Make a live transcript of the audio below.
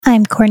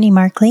I'm Courtney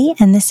Markley,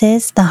 and this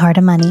is The Heart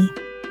of Money.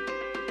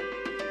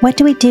 What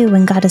do we do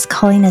when God is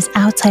calling us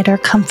outside our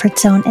comfort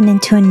zone and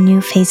into a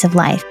new phase of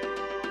life?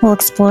 We'll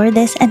explore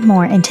this and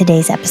more in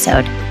today's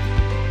episode.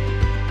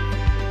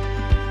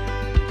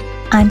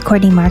 I'm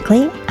Courtney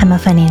Markley. I'm a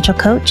financial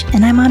coach,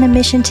 and I'm on a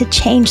mission to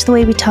change the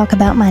way we talk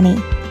about money.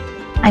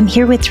 I'm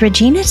here with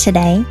Regina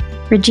today.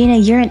 Regina,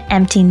 you're an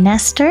empty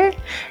nester.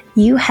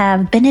 You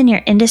have been in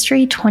your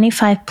industry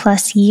 25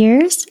 plus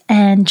years,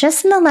 and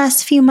just in the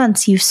last few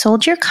months, you've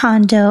sold your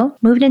condo,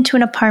 moved into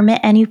an apartment,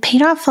 and you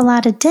paid off a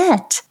lot of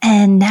debt.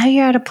 And now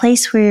you're at a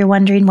place where you're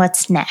wondering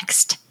what's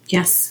next.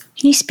 Yes.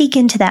 Can you speak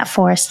into that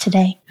for us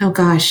today? Oh,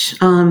 gosh.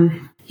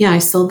 I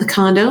sold the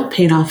condo,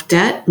 paid off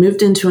debt,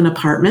 moved into an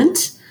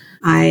apartment.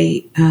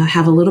 I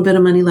have a little bit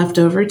of money left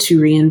over to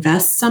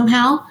reinvest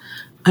somehow.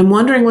 I'm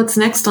wondering what's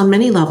next on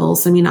many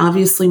levels. I mean,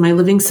 obviously, my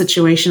living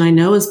situation I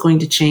know is going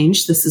to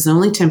change. This is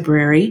only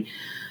temporary.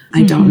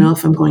 I don't know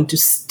if I'm going to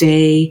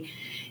stay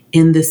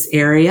in this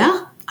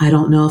area. I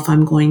don't know if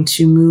I'm going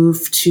to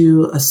move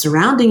to a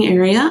surrounding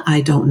area.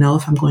 I don't know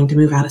if I'm going to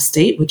move out of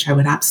state, which I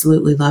would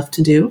absolutely love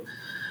to do.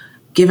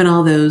 Given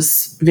all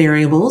those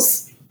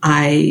variables,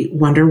 I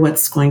wonder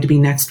what's going to be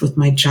next with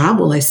my job.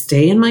 Will I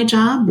stay in my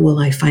job? Will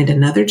I find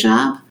another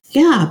job?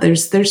 Yeah,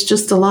 there's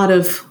just a lot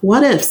of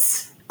what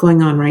ifs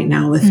going on right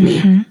now with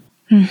me.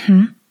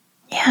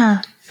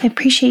 Yeah, I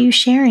appreciate you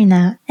sharing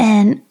that.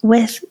 And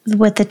with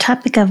the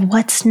topic of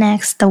what's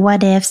next, the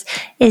what ifs,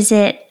 is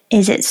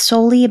it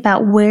solely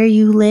about where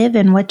you live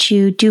and what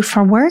you do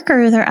for work,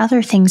 or are there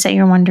other things that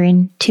you're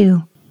wondering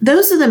too?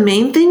 Those are the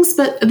main things,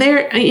 but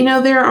there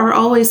are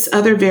always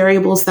other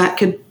variables that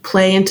could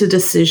play into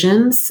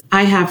decisions.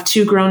 I have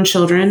 2 grown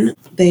children.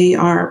 They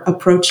are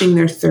approaching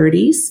their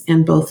 30s,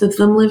 and both of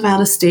them live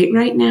out of state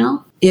right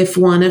now. If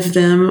one of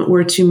them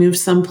were to move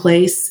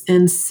someplace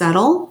and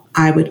settle,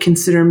 I would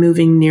consider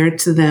moving near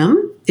to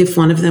them. If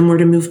one of them were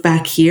to move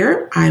back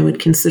here, I would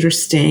consider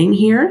staying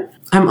here.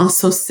 I'm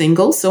also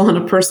single, so on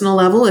a personal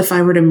level, if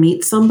I were to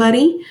meet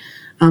somebody,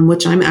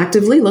 which I'm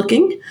actively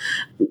looking,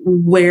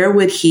 where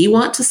would he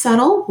want to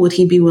settle? Would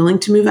he be willing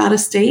to move out of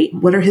state?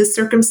 What are his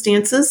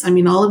circumstances? I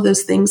mean, all of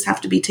those things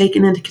have to be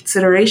taken into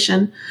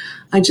consideration.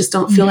 I just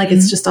don't feel like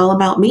it's just all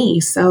about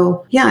me.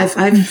 So yeah,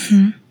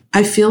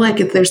 I feel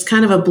like there's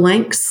kind of a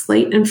blank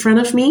slate in front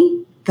of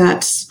me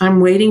that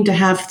I'm waiting to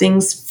have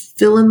things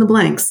fill in the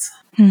blanks.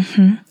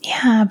 Yeah,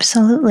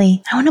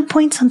 absolutely. I want to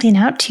point something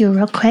out to you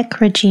real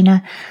quick,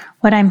 Regina.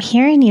 What I'm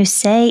hearing you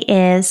say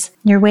is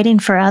you're waiting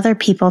for other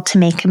people to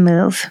make a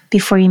move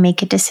before you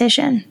make a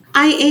decision.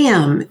 I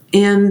am.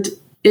 And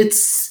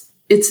it's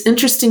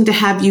interesting to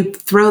have you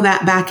throw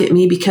that back at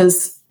me,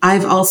 because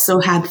I've also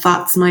had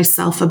thoughts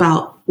myself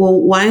about, well,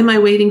 why am I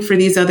waiting for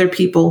these other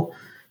people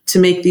to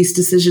make these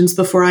decisions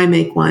before I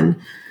make one?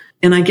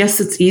 And I guess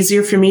it's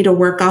easier for me to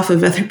work off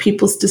of other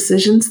people's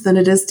decisions than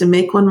it is to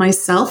make one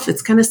myself.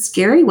 It's kind of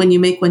scary when you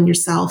make one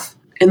yourself.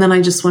 And then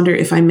I just wonder,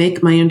 if I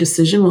make my own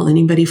decision, will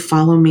anybody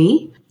follow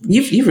me?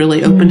 You've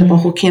really opened up a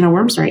whole can of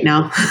worms right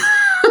now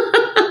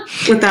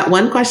with that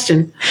one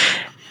question,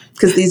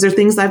 because these are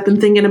things I've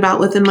been thinking about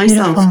within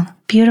myself.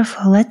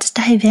 Beautiful. Let's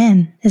dive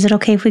in. Is it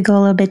okay if we go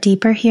a little bit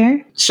deeper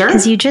here? Sure.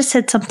 Because you just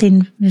said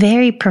something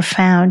very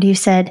profound. You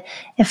said,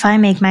 if I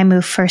make my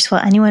move first, will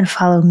anyone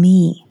follow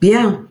me?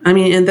 Yeah. I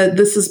mean, and that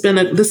this has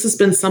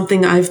been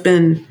something I've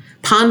been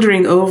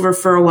pondering over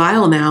for a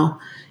while now.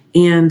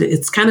 And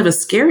it's kind of a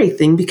scary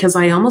thing, because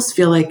I almost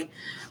feel like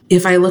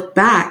if I look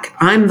back,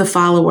 I'm the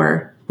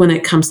follower when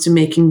it comes to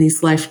making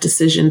these life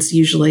decisions.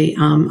 Usually,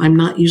 I'm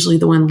not usually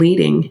the one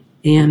leading.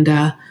 And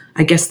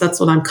I guess that's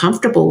what I'm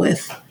comfortable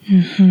with.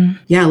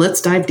 Yeah, let's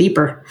dive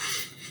deeper.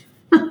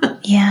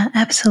 Yeah,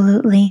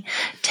 absolutely.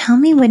 Tell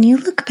me, when you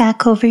look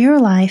back over your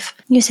life,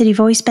 you said you've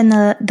always been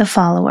the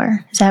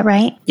follower. Is that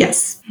right?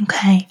 Yes.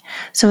 Okay.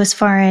 So as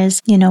far as,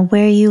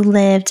 where you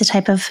lived, the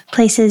type of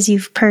places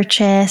you've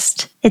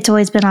purchased, it's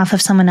always been off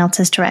of someone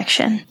else's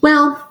direction.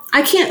 Well,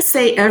 I can't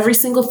say every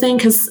single thing,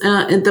 because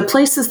the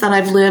places that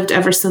I've lived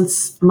ever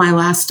since my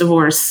last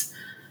divorce,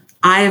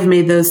 I have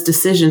made those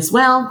decisions.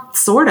 Well,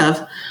 sort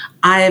of.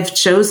 I've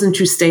chosen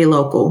to stay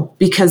local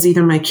because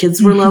either my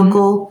kids were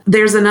local.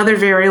 There's another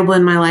variable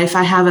in my life.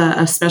 I have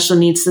a special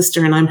needs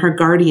sister, and I'm her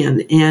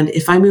guardian. And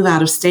if I move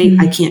out of state,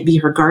 I can't be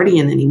her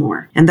guardian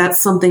anymore. And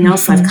that's something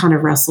else I've kind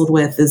of wrestled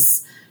with,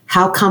 is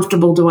how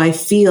comfortable do I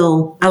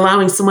feel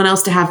allowing someone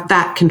else to have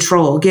that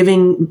control,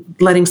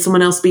 letting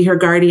someone else be her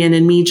guardian,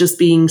 and me just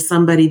being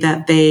somebody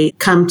that they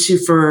come to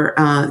for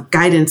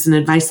guidance and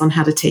advice on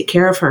how to take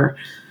care of her.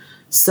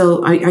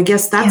 So I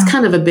guess that's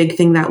kind of a big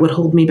thing that would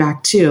hold me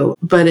back too.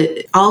 But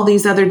all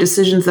these other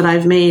decisions that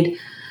I've made,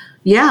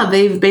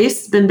 they've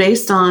been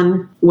based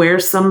on where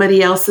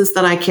somebody else is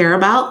that I care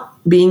about,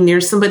 being near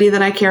somebody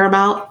that I care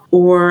about.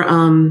 Or,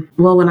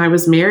 when I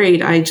was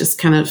married, I just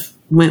kind of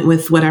went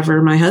with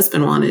whatever my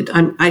husband wanted.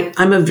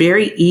 I'm a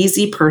very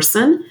easy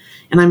person,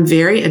 and I'm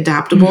very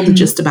adaptable to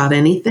just about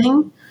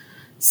anything.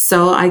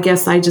 So I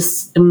guess I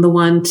just am the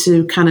one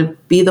to kind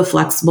of be the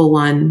flexible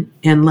one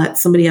and let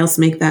somebody else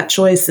make that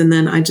choice. And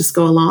then I just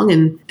go along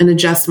and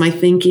adjust my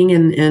thinking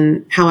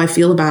and how I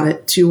feel about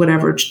it to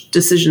whatever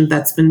decision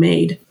that's been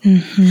made.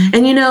 Mm-hmm.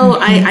 And,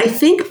 I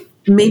think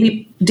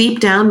maybe deep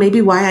down,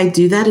 maybe why I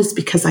do that is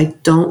because I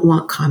don't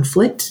want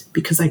conflict,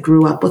 because I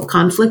grew up with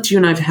conflict. You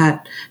and I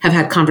have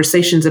had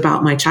conversations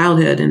about my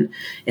childhood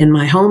and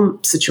my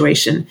home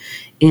situation.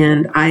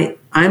 And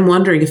I'm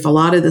wondering if a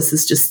lot of this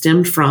is just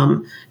stemmed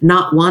from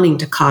not wanting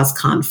to cause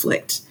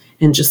conflict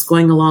and just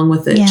going along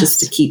with it just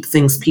to keep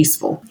things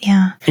peaceful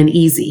and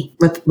easy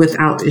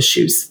without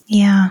issues.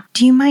 Yeah.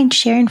 Do you mind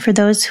sharing for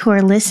those who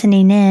are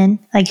listening in?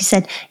 Like you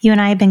said, you and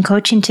I have been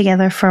coaching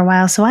together for a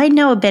while, so I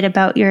know a bit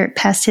about your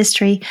past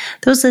history.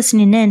 Those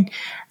listening in,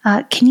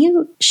 can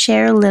you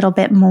share a little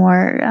bit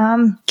more?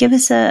 Give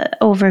us an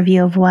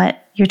overview of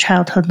what your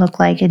childhood looked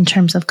like in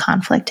terms of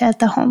conflict at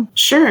the home.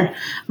 Sure.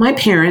 My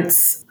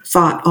parents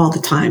fought all the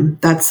time.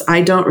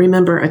 I don't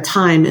remember a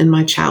time in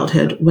my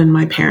childhood when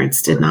my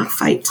parents did not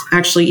fight.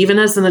 Actually, even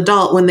as an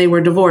adult, when they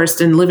were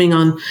divorced and living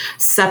on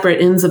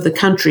separate ends of the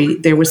country,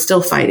 they were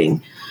still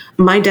fighting.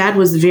 My dad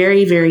was a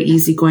very, very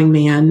easygoing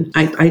man.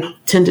 I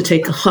tend to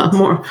take a lot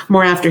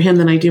more after him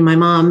than I do my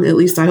mom. At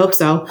least I hope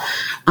so.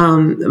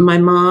 My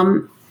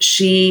mom,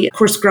 of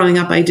course, growing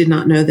up, I did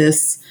not know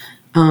this.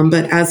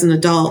 But as an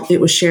adult, it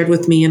was shared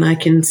with me and I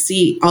can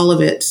see all of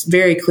it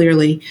very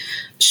clearly.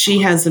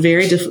 She has a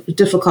very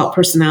difficult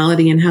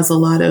personality and has a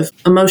lot of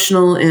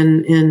emotional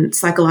and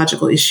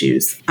psychological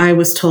issues. I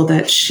was told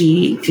that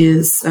she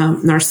is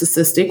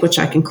narcissistic, which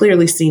I can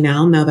clearly see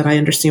now that I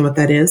understand what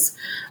that is.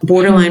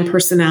 Borderline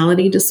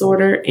personality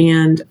disorder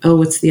and,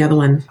 what's the other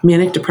one?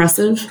 Manic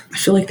depressive. I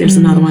feel like there's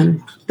another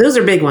one. Those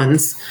are big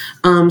ones.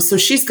 So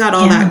she's got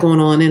all that going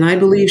on, and I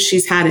believe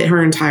she's had it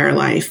her entire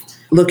life.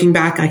 Looking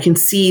back, I can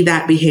see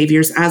that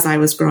behaviors as I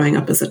was growing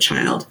up as a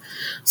child.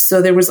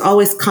 So there was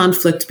always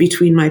conflict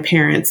between my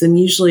parents, and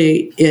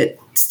usually it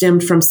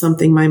stemmed from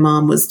something my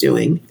mom was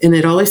doing. And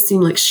it always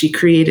seemed like she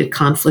created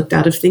conflict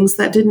out of things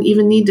that didn't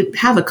even need to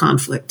have a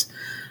conflict.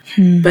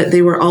 But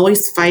they were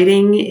always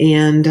fighting,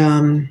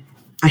 and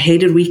I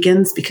hated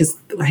weekends because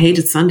I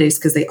hated Sundays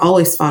because they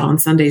always fought on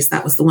Sundays.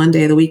 That was the one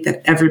day of the week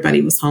that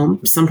everybody was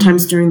home.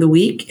 Sometimes during the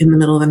week, in the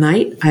middle of the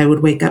night, I would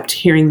wake up to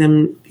hearing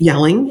them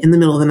yelling in the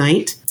middle of the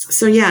night.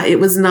 So it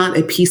was not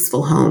a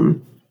peaceful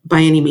home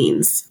by any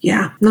means.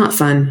 Yeah, not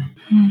fun.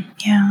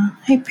 Yeah,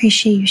 I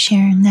appreciate you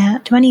sharing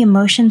that. Do any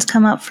emotions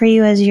come up for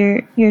you as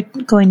you're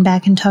going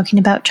back and talking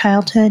about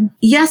childhood?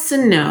 Yes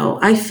and no.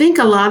 I think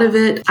a lot of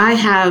it, I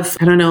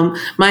don't know,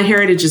 my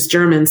heritage is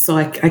German, so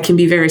I can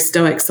be very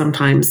stoic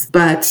sometimes.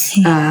 But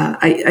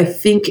I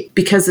think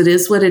because it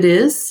is what it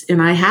is,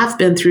 and I have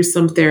been through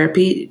some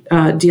therapy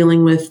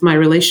dealing with my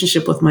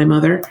relationship with my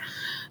mother,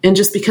 and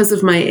just because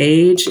of my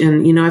age,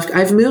 and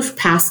I've moved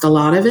past a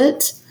lot of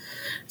it.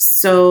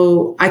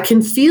 So I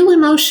can feel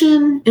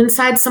emotion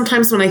inside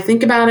sometimes when I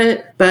think about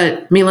it. But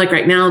I mean, like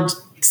right now,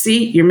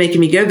 see, you're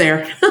making me go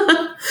there.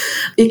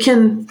 It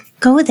can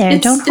go there.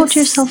 Don't hold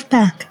yourself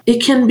back.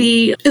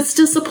 It's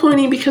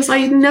disappointing because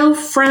I know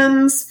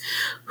friends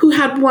who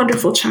had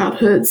wonderful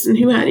childhoods and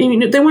who had,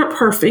 they weren't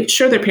perfect.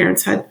 Sure, their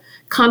parents had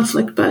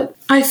conflict, but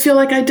I feel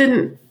like I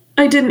didn't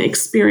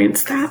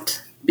experience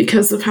that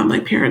because of how my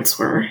parents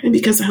were and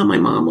because of how my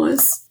mom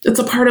was. It's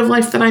a part of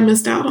life that I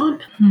missed out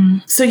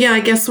on. So I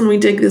guess when we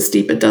dig this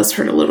deep, it does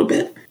hurt a little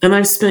bit. And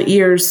I've spent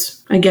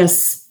years, I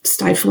guess,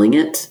 stifling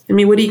it. I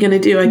mean, what are you going to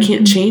do? I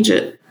can't change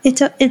it.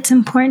 It's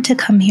important to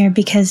come here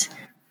because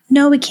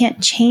no, we can't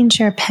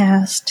change our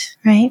past,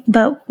 right?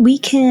 But we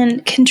can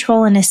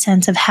control in a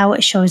sense of how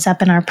it shows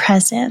up in our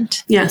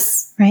present.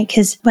 Yes. Right?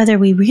 Because whether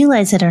we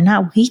realize it or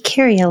not, we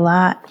carry a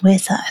lot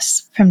with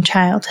us from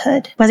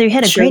childhood. Whether you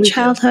had a great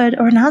childhood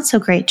or not so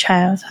great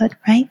childhood,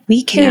 right?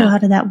 We carry a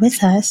lot of that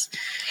with us.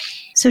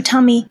 So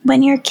tell me,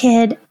 when you're a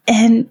kid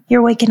and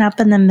you're waking up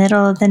in the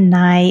middle of the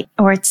night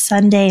or it's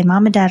Sunday and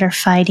mom and dad are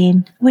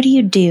fighting, what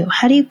do?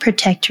 How do you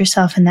protect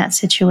yourself in that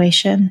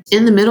situation?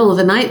 In the middle of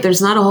the night,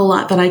 there's not a whole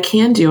lot that I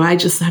can do. I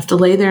just have to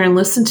lay there and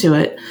listen to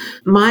it.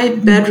 My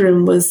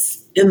bedroom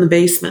was in the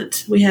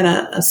basement. We had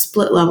a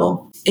split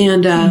level,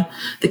 and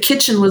the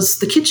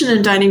kitchen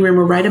and dining room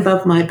were right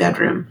above my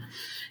bedroom.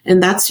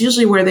 And that's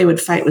usually where they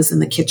would fight, was in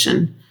the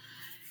kitchen.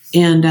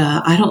 And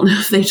I don't know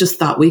if they just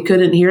thought we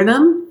couldn't hear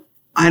them.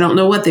 I don't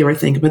know what they were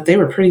thinking, but they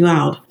were pretty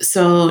loud.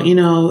 So,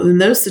 in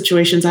those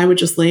situations, I would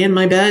just lay in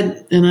my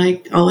bed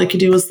and all I could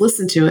do was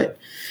listen to it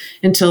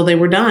until they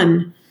were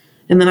done.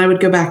 And then I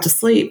would go back to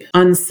sleep.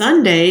 On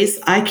Sundays,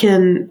 I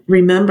can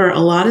remember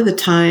a lot of the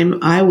time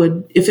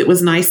if it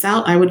was nice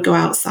out, I would go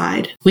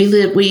outside. We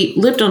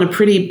lived on a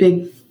pretty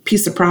big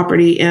piece of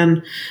property,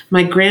 and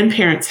my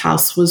grandparents'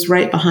 house was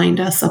right behind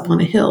us up on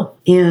a hill.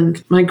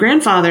 And my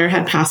grandfather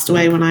had passed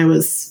away when I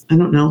was, I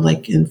don't know,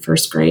 like in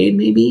first grade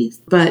maybe.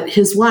 But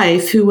his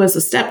wife, who was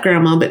a step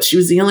grandma, but she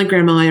was the only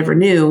grandma I ever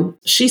knew,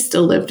 she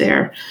still lived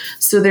there.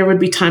 So there would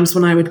be times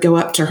when I would go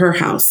up to her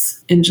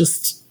house and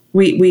just,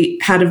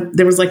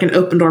 there was like an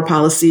open door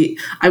policy.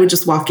 I would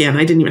just walk in.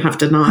 I didn't even have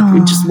to knock.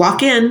 We'd just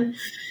walk in.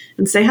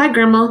 and say, "Hi,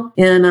 Grandma."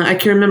 And I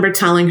can remember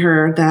telling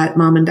her that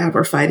Mom and Dad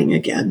were fighting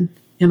again.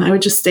 And I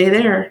would just stay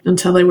there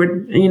until they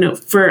were,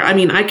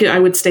 I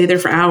would stay there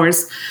for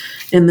hours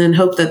and then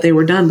hope that they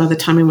were done by the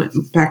time I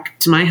went back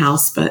to my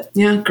house. But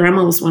yeah,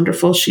 Grandma was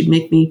wonderful. She'd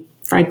make me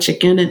fried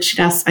chicken and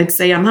I'd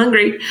say, "I'm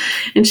hungry."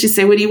 And she'd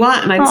say, "What do you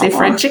want?" And I'd say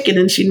fried chicken,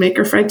 and she'd make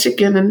her fried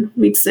chicken, and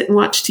we'd sit and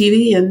watch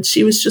TV, and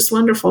she was just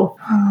wonderful.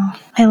 Oh,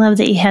 I love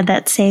that you had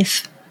that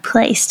safe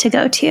place to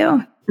go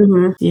to.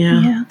 Mm-hmm.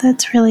 Yeah,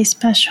 that's really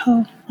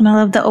special. And I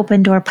love the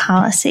open door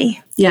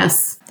policy.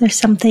 Yes. There's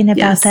something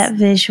about that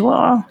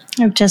visual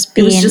of just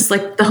being, it was just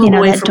like the home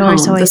away from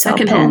home, the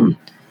second open. home.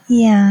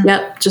 Yeah.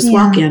 Yep. Just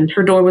walk in.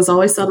 Her door was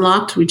always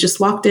unlocked. We just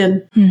walked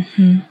in.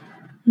 Mm-hmm.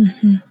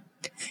 Mm-hmm.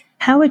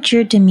 How would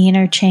your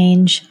demeanor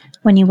change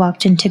when you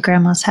walked into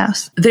Grandma's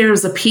house? There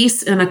was a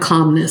peace and a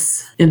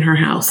calmness in her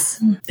house.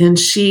 Mm-hmm.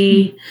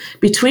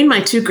 And between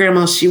my two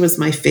grandmas, she was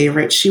my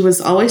favorite. She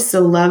was always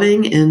so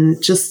loving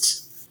and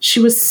she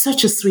was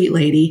such a sweet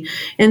lady.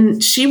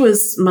 And she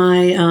was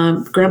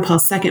my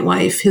grandpa's second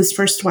wife. His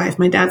first wife,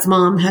 my dad's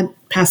mom, had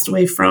passed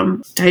away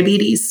from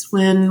diabetes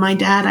when my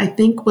dad, I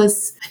think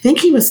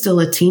he was still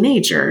a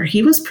teenager.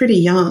 He was pretty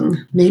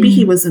young. Maybe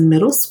he was in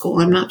middle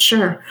school. I'm not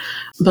sure.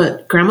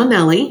 But Grandma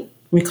Nellie,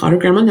 we called her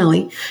Grandma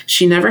Nellie.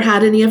 She never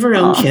had any of her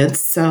own kids.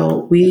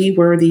 So we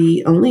were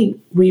the only,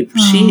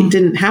 she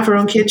didn't have her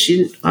own kids.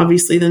 She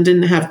obviously then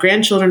didn't have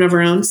grandchildren of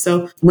her own.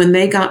 So when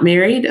they got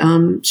married,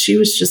 she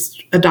was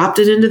just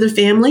adopted into the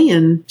family,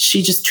 and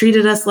she just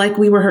treated us like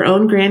we were her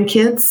own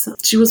grandkids.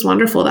 She was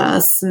wonderful to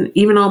us. And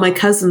even all my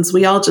cousins,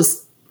 we all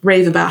just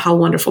rave about how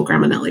wonderful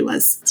Grandma Nellie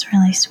was. It's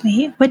really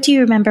sweet. What do you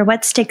remember?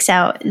 What sticks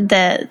out?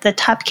 The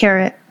top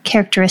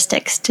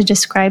characteristics to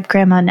describe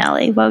Grandma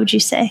Nellie? What would you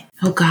say?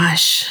 Oh,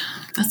 gosh.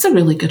 That's a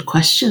really good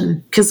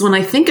question. Because when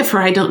I think of her,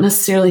 I don't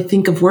necessarily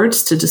think of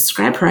words to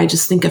describe her. I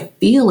just think of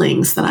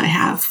feelings that I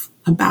have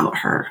about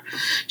her.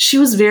 She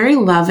was very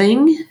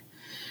loving.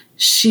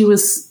 She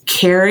was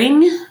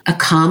caring,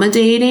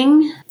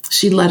 accommodating.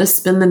 She let us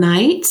spend the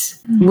night.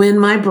 Mm-hmm. When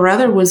my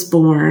brother was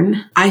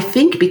born, I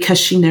think because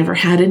she never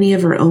had any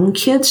of her own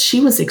kids,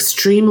 she was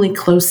extremely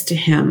close to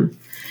him.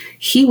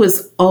 She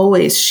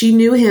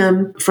knew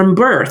him from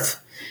birth.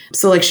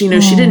 So she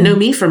didn't know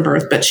me from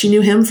birth, but she knew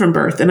him from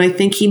birth. And I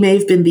think he may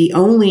have been the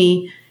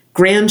only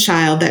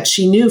grandchild that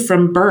she knew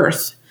from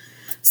birth.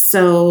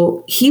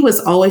 So he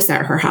was always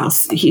at her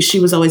house. She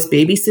was always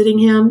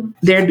babysitting him.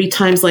 There'd be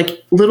times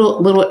like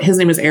his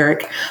name was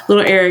Eric,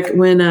 little Eric,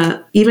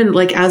 when even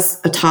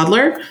as a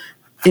toddler,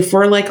 if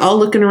we're all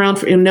looking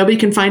around and nobody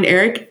can find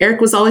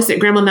Eric was always at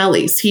Grandma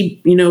Nellie's.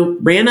 He,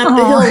 ran up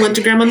the hill and went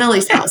to Grandma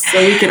Nellie's house. So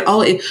we could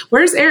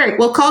where's Eric?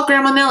 We'll call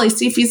Grandma Nellie,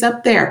 see if he's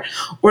up there.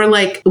 Or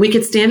we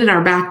could stand at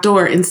our back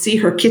door and see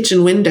her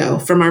kitchen window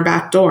from our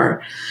back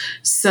door.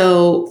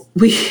 So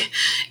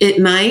at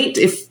night,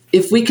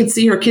 if we could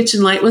see her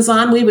kitchen light was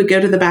on, we would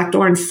go to the back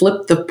door and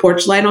flip the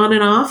porch light on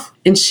and off.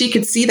 And she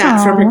could see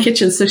that from her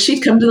kitchen. So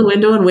she'd come to the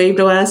window and wave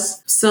to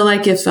us. So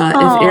if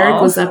Eric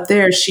was up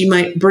there, she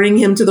might bring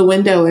him to the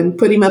window and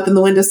put him up in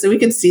the window so we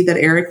could see that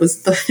Eric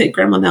was at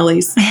Grandma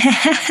Nellie's.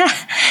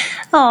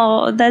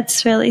 Oh,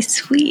 that's really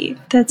sweet.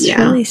 That's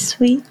really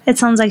sweet. It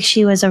sounds like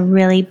she was a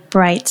really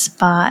bright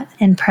spot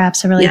and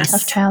perhaps a really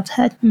tough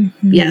childhood.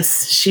 Mm-hmm.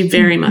 Yes, she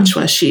very much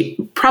was. She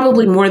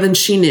probably more than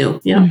she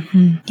knew. Yeah.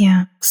 Mm-hmm.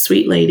 Yeah.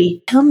 Sweet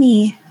lady. Tell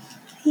me.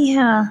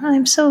 Yeah,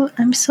 I'm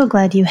so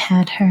glad you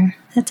had her.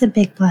 That's a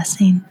big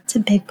blessing. It's a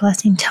big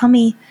blessing. Tell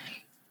me,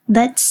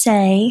 let's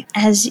say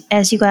as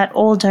you got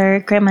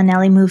older, Grandma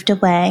Nellie moved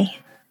away.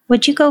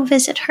 Would you go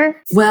visit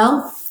her?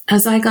 Well,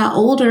 as I got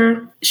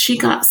older, she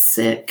got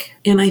sick,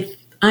 and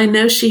I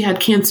know she had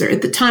cancer.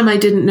 At the time, I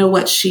didn't know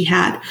what she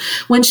had.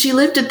 When she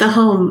lived at the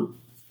home,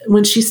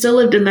 when she still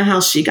lived in the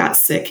house, she got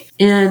sick.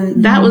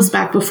 And that was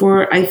back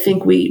before I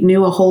think we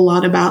knew a whole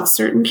lot about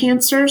certain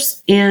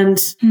cancers. And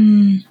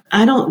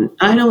I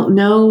don't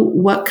know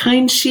what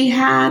kind she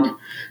had,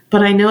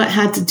 but I know it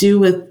had to do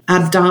with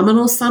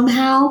abdominal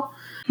somehow.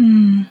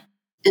 And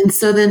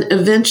so then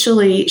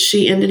eventually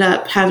she ended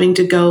up having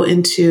to go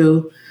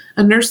into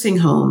a nursing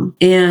home.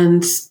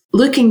 And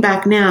looking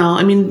back now,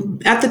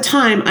 at the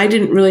time, I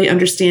didn't really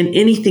understand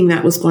anything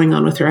that was going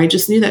on with her. I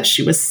just knew that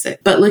she was sick.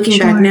 But looking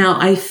back now,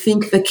 I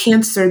think the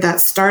cancer that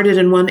started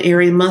in one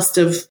area must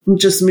have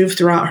just moved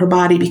throughout her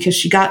body, because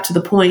she got to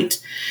the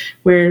point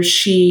where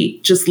she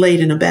just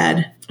laid in a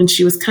bed and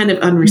she was kind of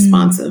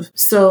unresponsive.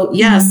 So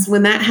yes,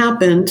 when that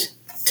happened,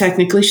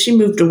 technically she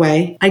moved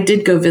away. I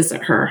did go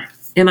visit her,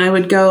 and I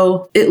would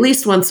go at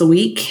least once a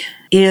week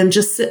and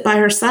just sit by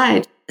her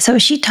side. So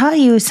she taught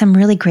you some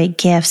really great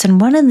gifts. And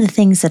one of the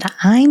things that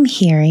I'm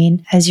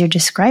hearing as you're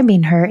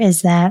describing her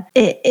is that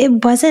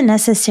it wasn't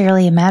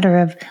necessarily a matter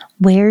of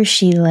where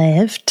she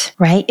lived,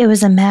 right? It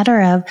was a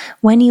matter of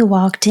when you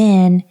walked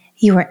in,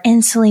 you were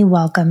instantly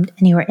welcomed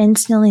and you were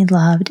instantly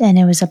loved. And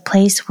it was a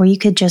place where you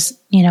could just,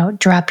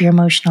 drop your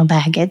emotional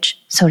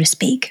baggage, so to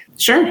speak.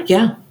 Sure.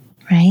 Yeah.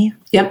 Right?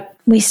 Yep.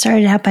 we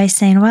started out by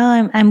saying,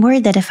 well, I'm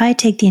worried that if I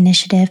take the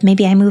initiative,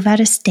 maybe I move out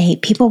of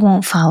state, people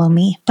won't follow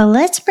me. But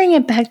let's bring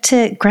it back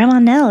to Grandma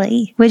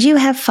Nellie. Would you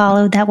have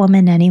followed that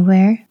woman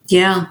anywhere?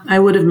 Yeah, I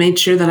would have made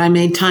sure that I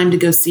made time to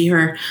go see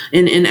her.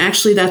 And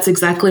actually, that's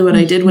exactly what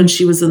I did when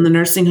she was in the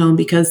nursing home,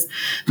 because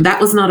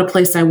that was not a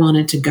place I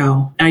wanted to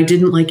go. I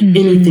didn't like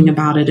anything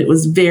about it. It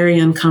was very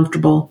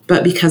uncomfortable.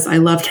 But because I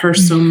loved her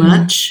so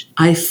much,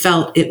 I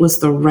felt it was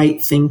the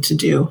right thing to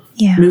do.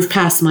 Yeah. Move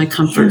past my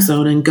comfort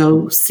zone and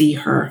go see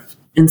her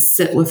and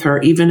sit with her,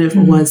 even if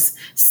it was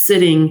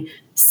sitting,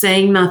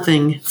 saying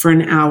nothing for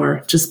an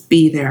hour. Just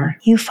be there.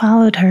 You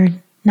followed her.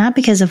 Not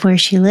because of where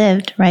she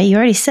lived, right? You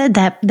already said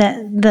that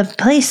the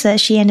place that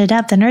she ended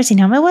up, the nursing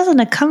home, it wasn't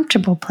a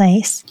comfortable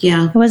place.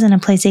 Yeah. It wasn't a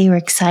place that you were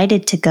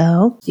excited to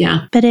go.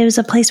 Yeah. But it was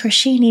a place where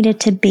she needed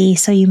to be,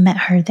 so you met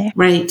her there.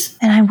 Right.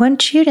 And I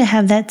want you to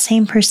have that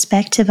same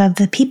perspective of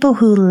the people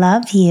who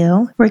love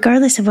you,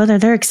 regardless of whether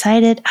they're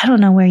excited. I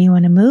don't know where you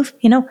want to move.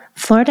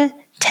 Florida,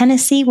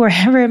 Tennessee,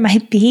 wherever it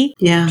might be.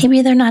 Yeah.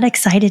 Maybe they're not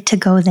excited to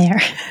go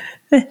there.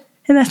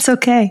 And that's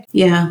okay.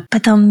 Yeah.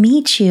 But they'll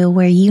meet you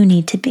where you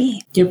need to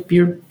be.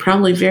 You're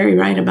probably very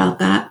right about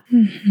that.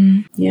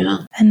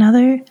 Yeah.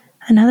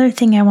 Another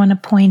thing I want to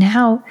point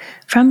out,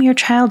 from your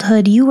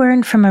childhood, you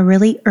learned from a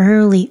really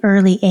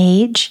early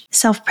age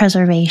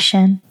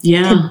self-preservation.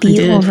 Yeah, to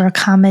be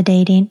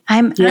over-accommodating.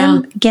 I'm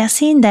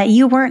guessing that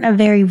you weren't a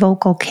very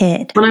vocal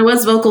kid. When I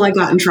was vocal, I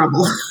got in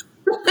trouble.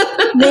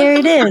 There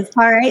it is.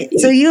 All right.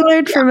 So you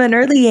learned from an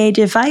early age,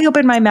 if I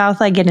open my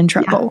mouth, I get in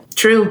trouble. Yeah.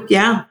 True.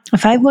 Yeah.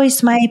 If I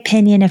voice my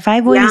opinion, if I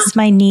voice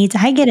my needs,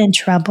 I get in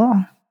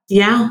trouble.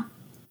 Yeah.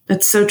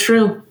 That's so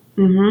true.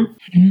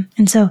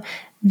 And so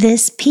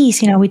this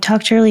piece, we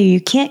talked earlier,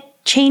 you can't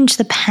change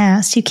the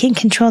past. You can't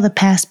control the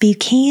past, but you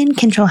can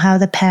control how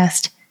the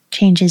past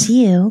changes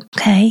you.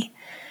 Okay.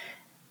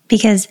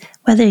 Because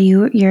whether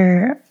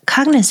you're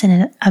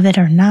cognizant of it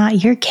or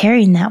not, you're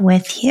carrying that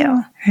with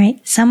you, right?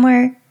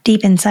 Somewhere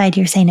deep inside,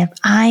 you're saying, if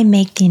I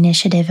make the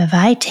initiative, if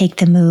I take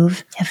the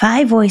move, if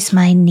I voice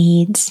my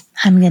needs,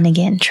 I'm going to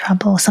get in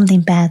trouble.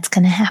 Something bad's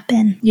going to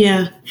happen.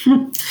 Yeah.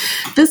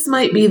 This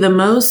might be the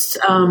most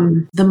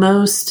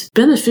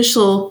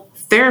beneficial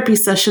therapy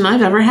session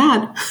I've ever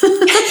had.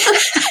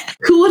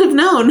 Who would have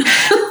known?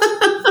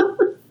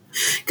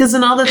 Because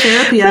in all the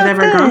therapy I've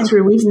ever gone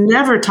through, we've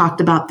never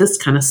talked about this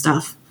kind of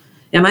stuff.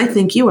 And I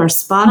think you are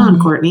spot on,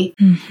 Courtney.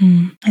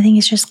 I think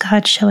it's just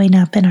God showing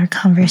up in our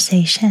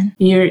conversation.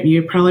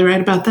 You're probably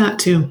right about that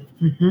too.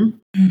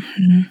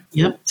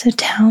 Yep. So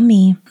tell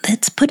me,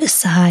 let's put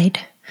aside,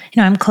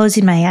 I'm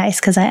closing my eyes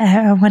because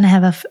I want to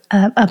have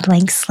a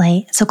blank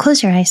slate. So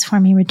close your eyes for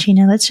me,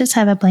 Regina. Let's just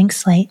have a blank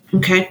slate.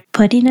 Okay.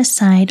 Putting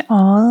aside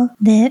all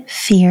the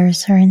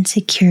fears or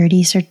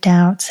insecurities or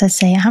doubts that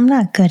say, I'm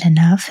not good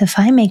enough. If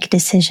I make a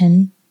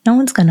decision, no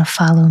one's going to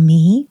follow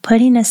me.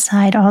 Putting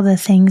aside all the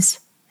things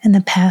in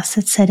the past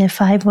that said,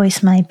 if I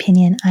voice my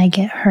opinion, I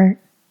get hurt,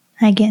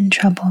 I get in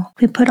trouble.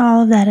 We put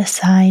all of that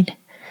aside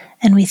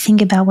and we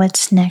think about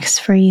what's next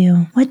for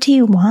you. What do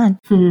you want?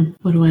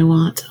 What do I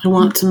want? I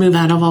want to move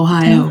out of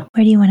Ohio.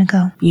 Where do you want to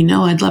go?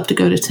 I'd love to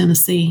go to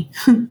Tennessee.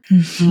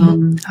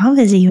 I'll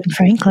visit you in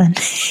Franklin.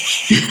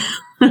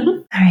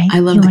 All right. I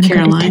love the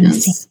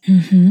Carolinas.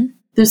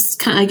 There's,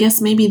 I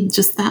guess, maybe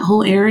just that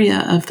whole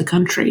area of the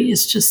country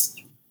is just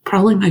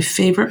probably my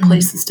favorite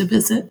places to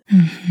visit.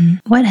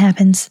 What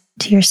happens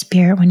to your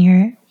spirit when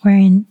we're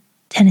in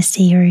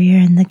Tennessee or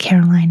you're in the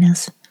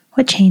Carolinas?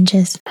 What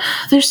changes?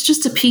 There's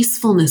just a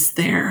peacefulness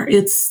there.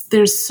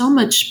 There's so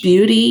much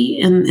beauty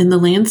in the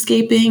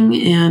landscaping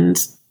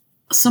and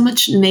so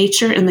much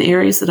nature in the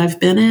areas that I've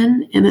been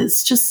in. And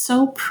it's just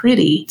so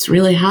pretty. It's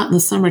really hot in the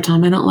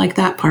summertime. I don't like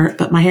that part,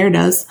 but my hair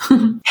does.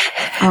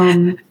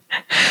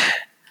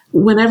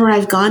 Whenever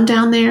I've gone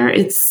down there,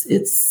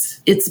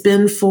 it's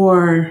been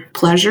for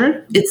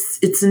pleasure.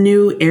 It's a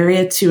new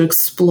area to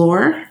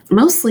explore.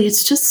 Mostly,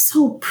 it's just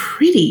so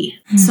pretty.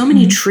 So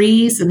many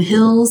trees and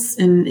hills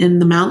and in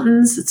the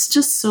mountains. It's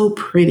just so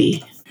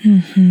pretty.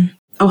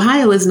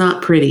 Ohio is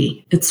not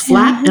pretty. It's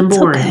flat and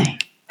boring. Okay.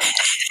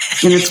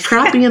 And it's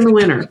crappy in the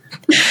winter.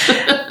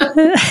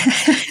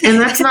 And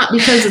that's not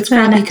because it's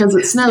crappy because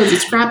it snows.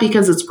 It's crappy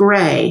because it's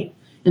gray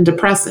and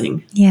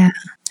depressing. Yeah.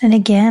 And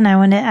again, I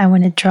want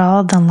to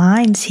draw the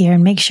lines here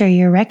and make sure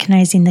you're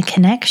recognizing the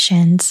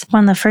connections.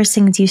 One of the first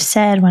things you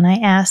said when I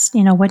asked,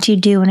 what do you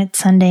do when it's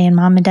Sunday and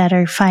mom and dad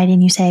are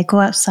fighting? You say, go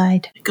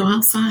outside. Go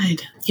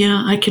outside.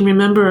 Yeah, I can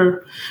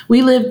remember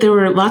there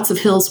were lots of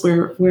hills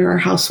where our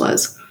house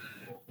was.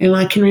 And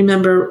I can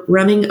remember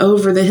running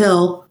over the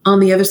hill on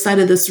the other side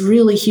of this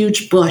really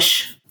huge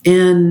bush.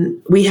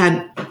 And we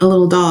had a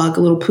little dog, a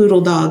little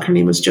poodle dog. Her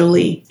name was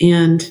Jolie.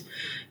 And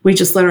we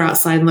just let her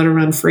outside and let her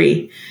run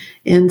free.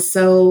 And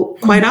so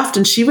quite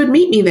often she would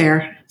meet me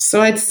there.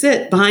 So I'd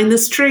sit behind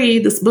this tree,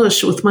 this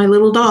bush with my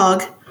little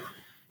dog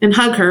and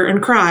hug her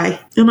and cry.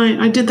 And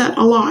I did that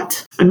a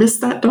lot. I miss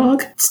that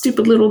dog,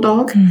 stupid little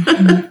dog.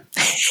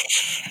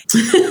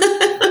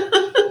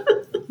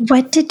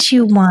 What did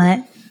you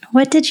want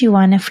What did you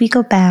want? If we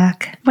go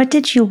back, what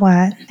did you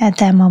want at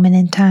that moment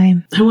in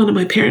time? I wanted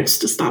my parents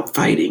to stop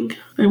fighting.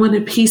 I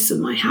wanted peace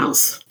in my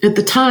house. At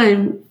the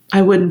time,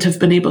 I wouldn't have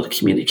been able to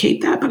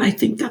communicate that, but I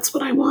think that's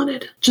what I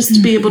wanted. Just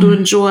to be able to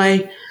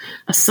enjoy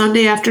a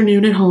Sunday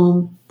afternoon at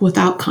home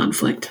without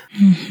conflict.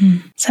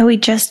 So we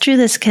just drew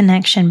this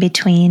connection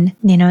between,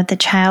 the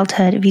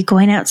childhood of you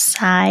going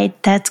outside.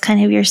 That's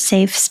kind of your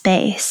safe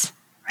space,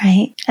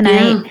 right? And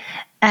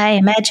I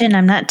imagine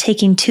I'm not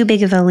taking too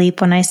big of a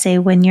leap when I say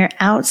when you're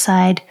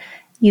outside,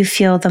 you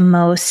feel the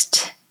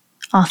most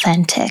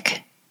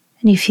authentic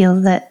and you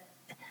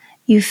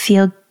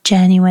feel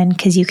genuine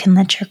because you can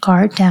let your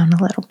guard down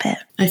a little bit.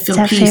 I feel Is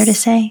that peace. fair to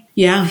say?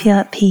 Yeah. You feel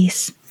at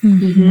peace.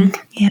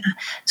 Yeah.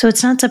 So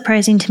it's not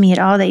surprising to me at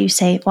all that you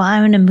say, well, I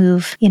want to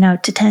move,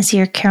 to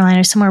Tennessee or Carolina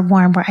or somewhere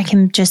warm where I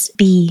can just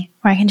be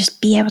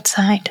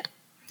outside.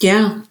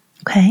 Yeah.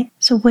 Okay.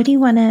 So what do you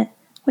want to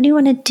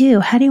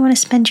do? How do you want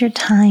to spend your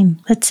time?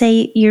 Let's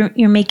say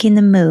you're making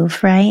the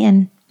move, right?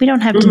 And we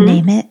don't have to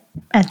name it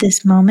at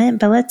this moment,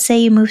 but let's say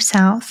you move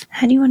south.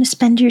 How do you want to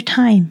spend your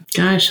time?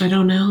 Gosh, I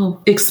don't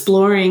know.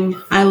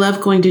 Exploring. I love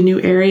going to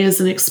new areas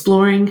and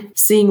exploring,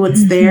 seeing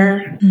what's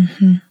there.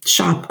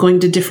 Going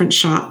to different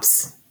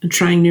shops and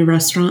trying new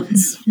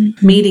restaurants,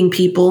 meeting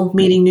people,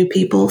 meeting new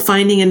people,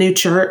 finding a new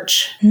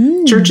church.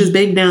 Church is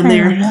big down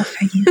there. I love that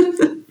for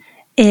you.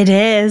 It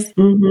is.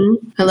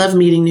 I love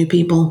meeting new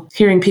people,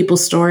 hearing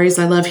people's stories.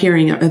 I love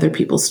hearing other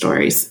people's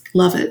stories.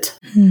 Love it.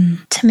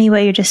 To me,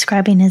 what you're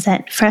describing is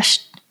that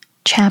fresh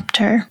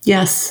chapter.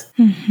 Yes.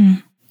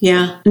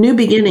 Yeah. New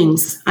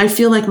beginnings. I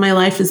feel like my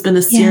life has been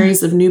a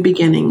series of new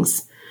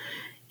beginnings.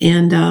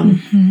 And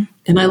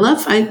and I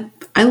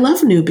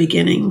love new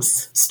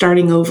beginnings,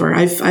 starting over.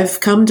 I've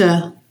come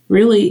to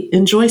really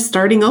enjoy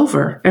starting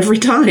over every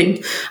time.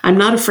 I'm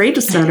not afraid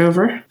to start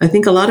over. I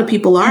think a lot of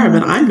people are,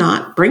 but I'm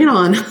not. Bring it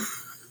on.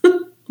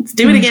 Let's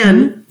do it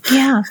again.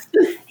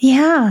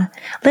 Yeah.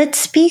 Let's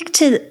speak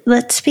to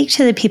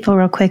the people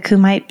real quick who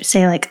might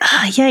say like,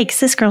 yikes,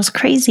 this girl's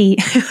crazy.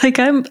 Like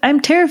I'm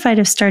terrified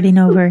of starting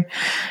over.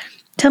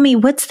 Tell me,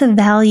 what's the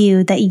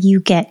value that you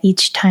get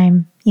each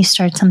time you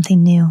start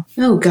something new?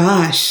 Oh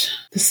gosh,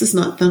 this is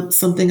not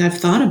something I've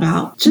thought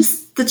about.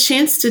 Just the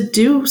chance to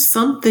do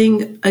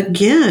something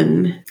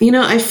again.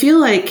 I feel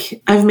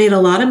like I've made a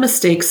lot of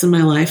mistakes in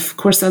my life. Of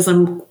course,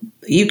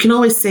 you can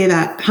always say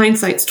that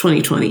hindsight's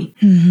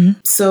 20/20.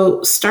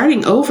 So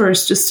starting over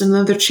is just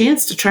another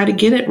chance to try to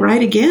get it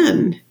right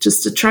again,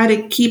 just to try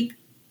to keep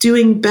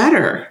doing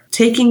better,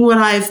 taking what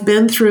I've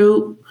been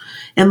through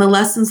and the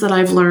lessons that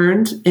I've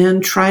learned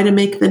and try to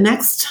make the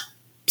next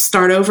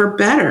start over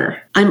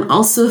better. I'm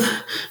also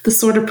the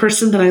sort of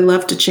person that I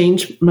love to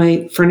change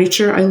my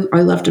furniture.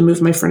 I love to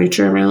move my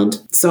furniture around.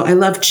 So I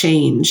love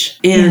change.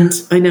 And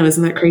I know,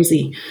 isn't that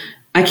crazy?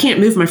 I can't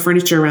move my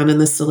furniture around in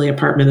this silly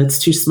apartment. It's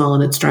too small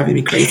and it's driving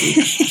me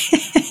crazy.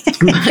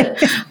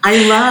 But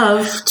I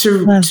love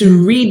to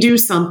redo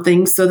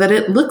something so that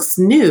it looks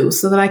new,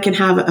 so that I can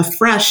have a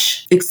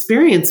fresh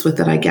experience with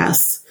it, I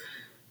guess.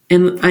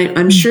 And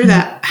I'm sure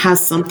that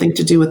has something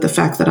to do with the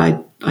fact that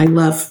I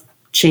love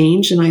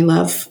change and I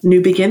love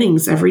new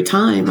beginnings every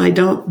time. They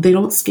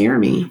don't scare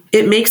me.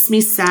 It makes me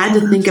sad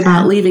to think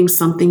about leaving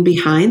something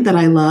behind that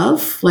I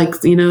love. Like,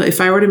 if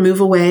I were to move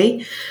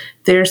away,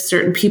 there's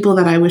certain people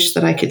that I wish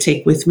that I could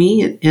take with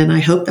me, and I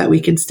hope that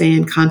we can stay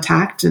in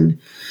contact.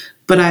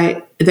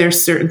 But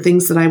there's certain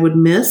things that I would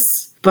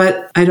miss,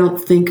 but I don't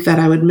think that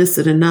I would miss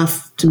it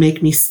enough to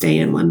make me stay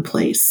in one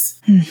place.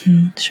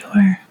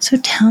 Sure. So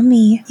tell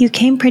me, you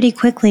came pretty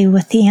quickly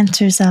with the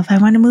answers of, I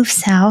want to move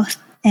south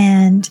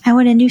and I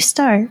want a new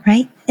start,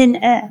 right? And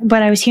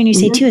what I was hearing you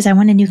say too is I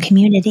want a new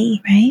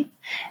community, right?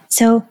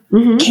 So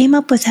came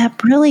up with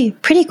that really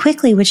pretty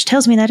quickly, which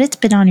tells me that it's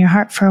been on your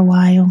heart for a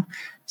while.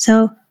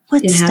 So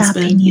what's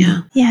stopping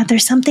you? Yeah,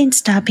 there's something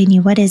stopping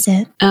you. What is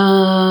it?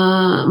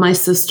 My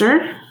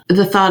sister.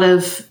 The thought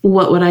of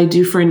what would I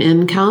do for an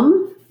income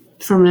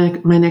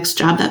from my next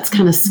job, that's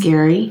kind of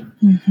scary.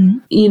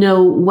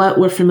 What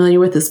we're familiar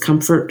with is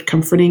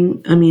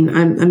comforting. I mean,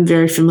 I'm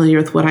very familiar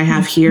with what I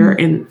have here,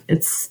 and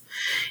it's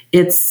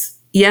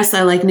yes,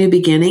 I like new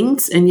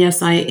beginnings, and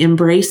yes, I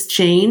embrace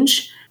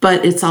change,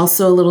 but it's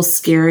also a little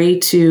scary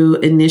to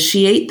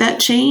initiate that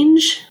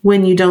change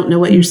when you don't know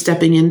what you're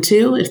stepping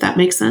into, if that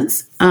makes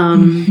sense.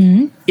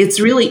 It's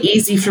really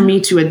easy for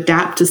me to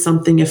adapt to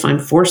something if I'm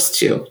forced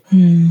to,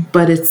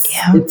 but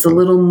it's a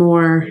little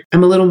more,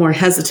 I'm a little more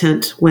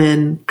hesitant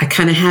when I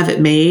kind of have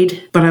it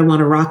made, but I want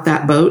to rock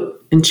that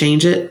boat and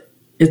change it.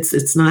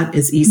 It's not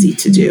as easy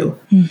to do.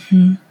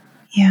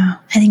 Yeah.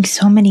 I think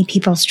so many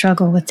people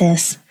struggle with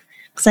this.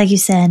 Because like you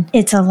said,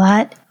 it's a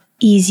lot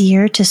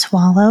easier to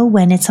swallow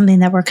when it's something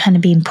that we're kind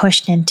of being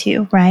pushed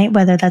into, right?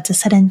 Whether that's a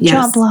sudden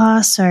job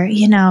loss or,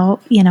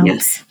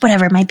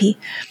 whatever it might be.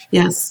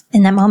 Yes.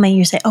 In that moment,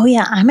 you say, oh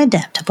yeah, I'm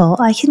adaptable.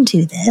 I can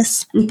do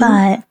this.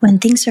 But when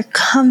things are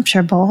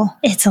comfortable,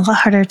 it's a lot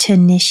harder to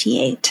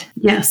initiate.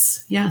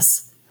 Yes.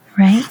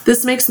 Right?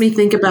 This makes me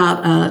think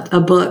about a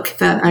book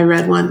that I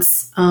read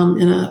once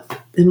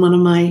in one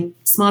of my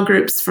small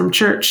groups from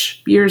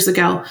church years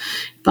ago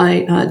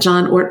by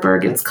John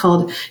Ortberg. It's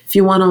called If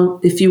You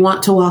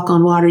Want to Walk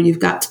on Water, You've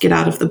Got to Get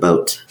Out of the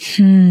Boat.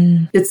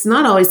 It's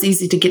not always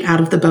easy to get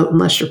out of the boat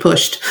unless you're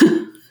pushed.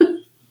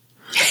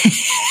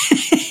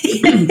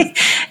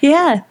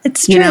 Yeah,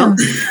 it's true.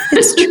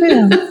 It's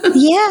true.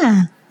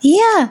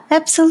 Yeah,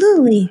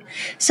 absolutely.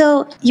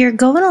 So you're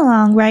going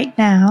along right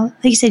now.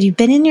 Like you said, you've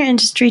been in your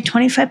industry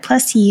 25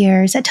 plus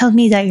years. That tells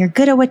me that you're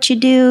good at what you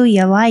do.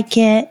 You like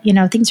it.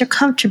 Things are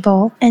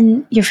comfortable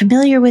and you're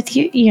familiar with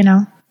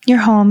your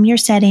home, your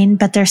setting,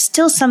 but there's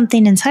still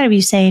something inside of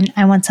you saying,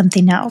 I want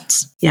something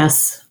else.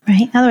 Yes.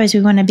 Right? Otherwise,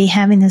 we want to be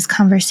having this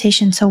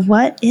conversation. So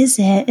what is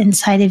it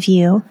inside of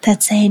you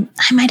that's saying,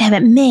 I might have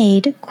it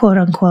made, quote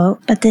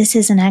unquote, but this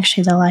isn't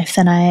actually the life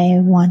that I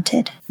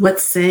wanted? What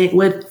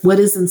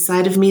is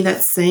inside of me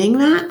that's saying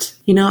that?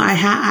 I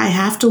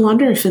have to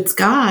wonder if it's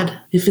God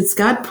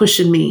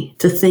pushing me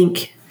to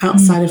think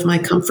outside of my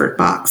comfort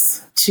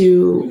box,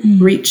 to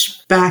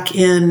reach back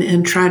in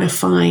and try to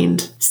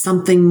find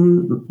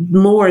something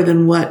more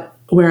than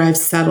where I've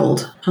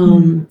settled.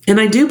 And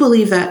I do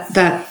believe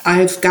that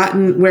I've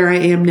gotten where I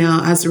am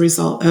now as a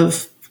result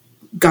of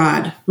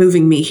God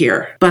moving me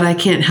here. But I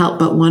can't help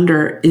but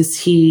wonder, is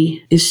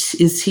he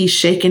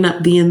shaking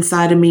up the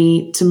inside of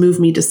me to move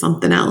me to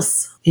something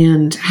else?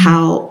 And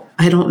how,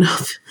 I don't know,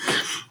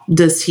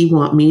 does he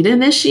want me to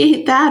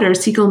initiate that, or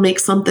is he going to make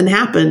something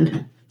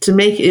happen to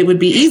make it would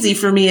be easy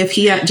for me if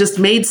he had just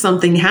made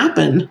something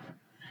happen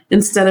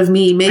instead of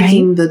me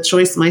making the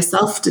choice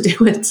myself to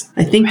do it?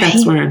 I think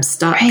that's where I'm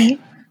stuck,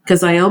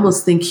 because I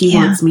almost think he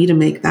wants me to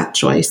make that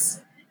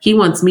choice. He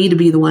wants me to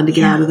be the one to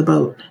get out of the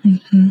boat.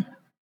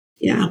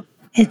 Yeah.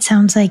 It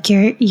sounds like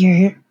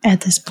you're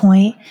at this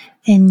point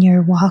in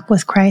your walk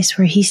with Christ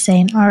where he's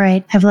saying, all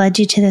right, I've led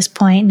you to this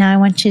point. Now I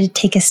want you to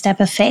take a step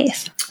of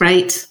faith.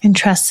 Right. And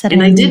trust that.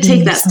 And I did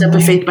take that step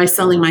of faith by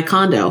selling my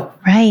condo.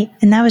 Right.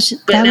 And that was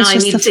just, but now I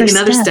need to take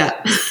another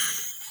step.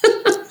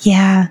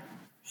 Yeah.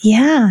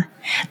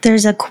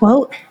 There's a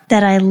quote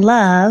that I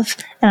love,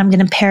 and I'm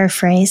going to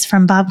paraphrase,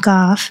 from Bob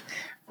Goff,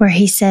 where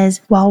he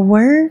says, while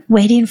we're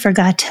waiting for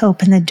God to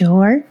open the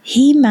door,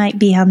 he might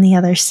be on the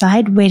other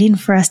side waiting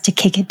for us to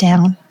kick it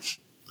down.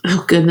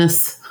 Oh,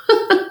 goodness.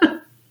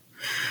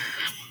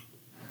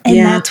 And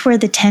that's where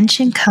the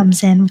tension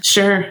comes in.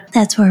 Sure.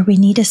 That's where we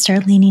need to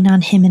start leaning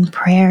on him in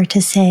prayer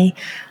to say,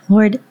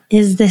 Lord,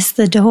 is this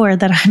the door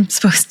that I'm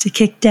supposed to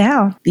kick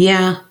down?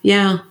 Yeah.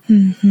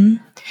 Mm-hmm.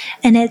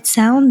 And it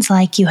sounds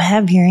like you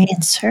have your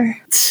answer.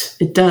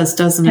 It does,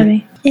 doesn't it? I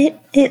mean, it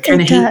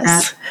does.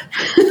 That.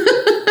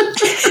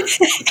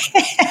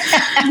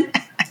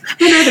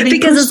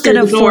 Because it's going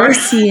to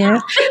force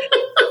you.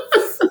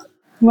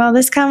 Well,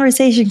 this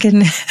conversation can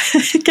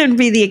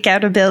be the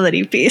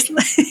accountability piece.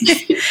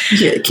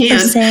 Yeah, it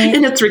can.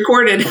 And it's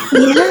recorded.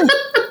 Yeah.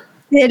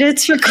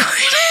 It's recorded.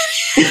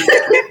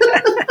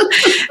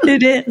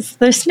 It is.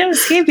 There's no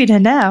escaping it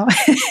now.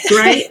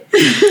 Right?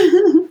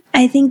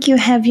 I think you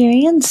have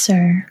your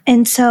answer.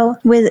 And so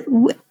with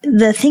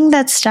the thing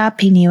that's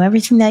stopping you,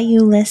 everything that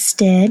you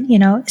listed,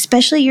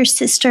 especially your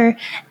sister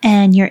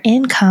and your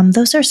income,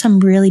 those are some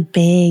really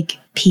big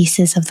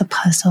pieces of the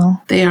puzzle.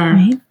 They are.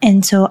 Right?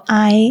 And so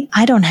I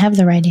don't have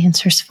the right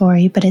answers for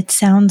you, but it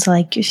sounds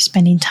like you're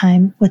spending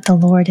time with the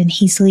Lord and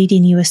he's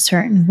leading you a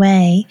certain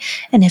way.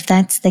 And if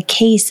that's the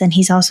case, then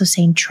he's also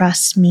saying,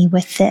 trust me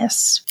with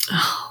this.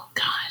 Oh,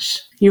 gosh.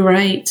 You're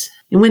right.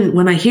 And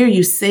when I hear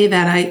you say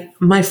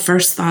that, my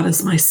first thought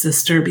is my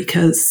sister,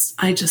 because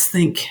I just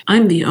think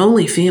I'm the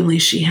only family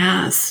she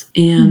has.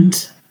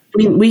 And I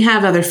mean, we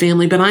have other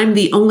family, but I'm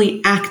the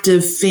only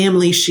active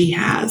family she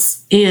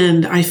has.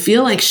 And I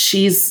feel like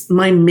she's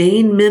my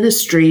main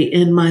ministry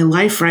in my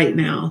life right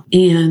now.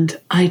 And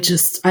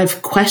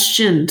I've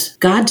questioned,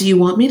 God, do you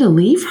want me to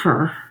leave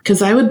her?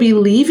 Because I would be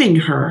leaving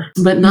her,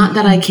 but not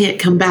that I can't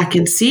come back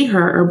and see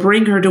her or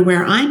bring her to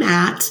where I'm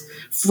at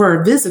for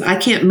a visit. I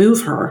can't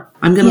move her.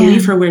 I'm going to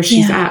leave her where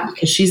she's at,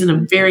 because she's in a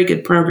very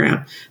good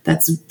program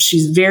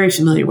she's very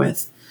familiar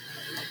with.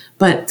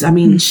 But I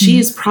mean, she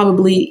is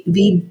probably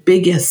the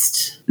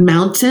biggest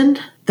mountain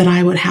that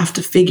I would have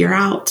to figure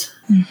out,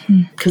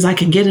 because I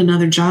can get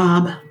another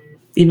job,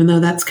 even though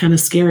that's kind of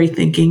scary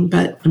thinking.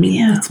 But I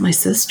mean, that's my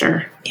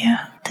sister.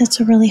 Yeah, that's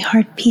a really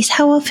hard piece.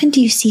 How often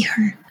do you see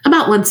her?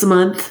 About once a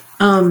month.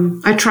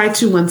 I try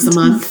to once a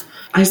month.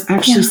 I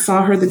actually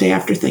saw her the day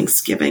after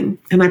Thanksgiving,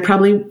 and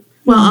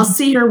I'll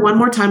see her one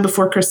more time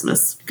before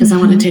Christmas, because I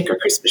want to take her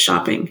Christmas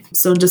shopping.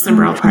 So in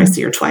December, I'll probably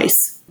see her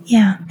twice.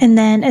 Yeah. And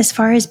then as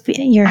far as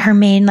you're her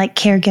main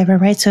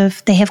caregiver, right? So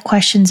if they have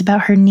questions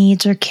about her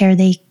needs or care,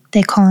 they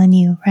call on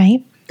you,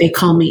 right? They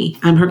call me.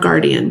 I'm her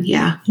guardian.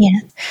 Yeah. Yeah.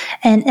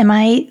 And am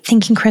I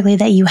thinking correctly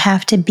that you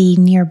have to be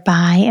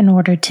nearby in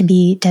order to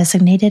be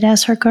designated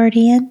as her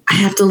guardian? I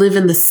have to live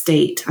in the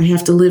state. I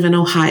have to live in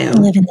Ohio.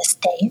 Live in the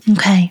state.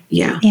 Okay.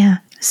 Yeah. Yeah.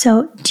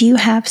 So do you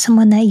have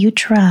someone that you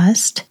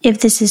trust?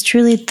 If this is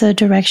truly the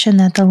direction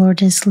that the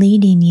Lord is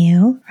leading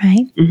you,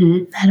 right?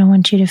 Mm-hmm. I don't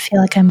want you to feel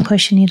like I'm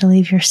pushing you to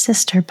leave your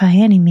sister by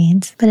any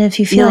means. But if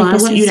you feel like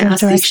this is the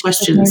direction,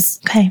 questions.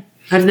 okay.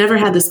 I've never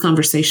had this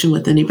conversation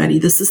with anybody.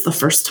 This is the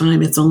first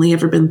time. It's only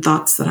ever been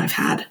thoughts that I've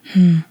had.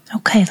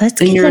 Okay, let's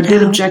And get you're a it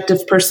good out.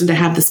 objective person to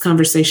have this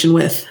conversation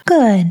with.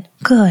 Good.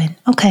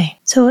 Okay,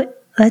 so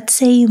let's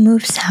say you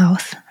move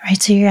south,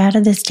 right? So you're out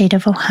of the state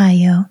of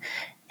Ohio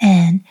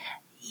and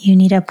you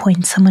need to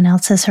appoint someone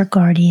else as her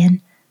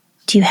guardian.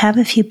 Do you have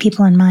a few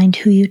people in mind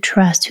who you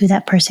trust, who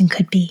that person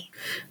could be?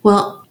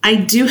 Well, I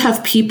do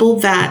have people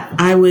that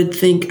I would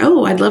think,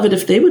 oh, I'd love it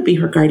if they would be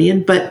her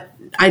guardian, but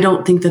I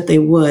don't think that they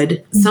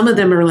would. Some of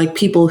them are like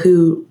people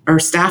who are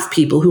staff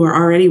people who are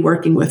already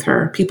working with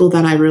her, people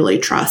that I really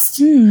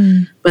trust.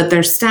 But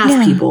they're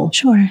staff people.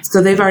 Sure.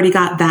 So they've already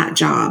got that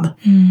job.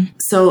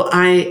 So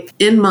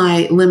in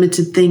my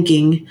limited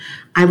thinking,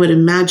 I would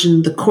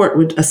imagine the court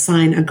would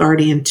assign a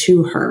guardian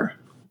to her.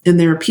 And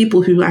there are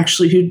people who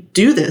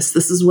do this.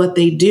 This is what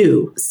they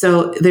do.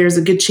 So there's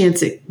a good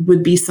chance it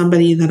would be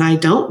somebody that I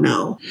don't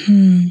know.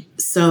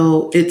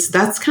 So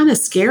that's kind of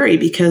scary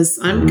because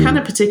I'm kind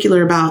of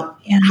particular about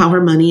how her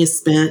money is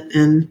spent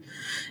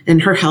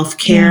and her health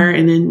care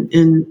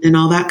and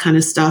all that kind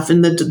of stuff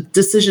and the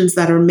decisions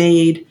that are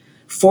made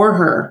for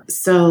her.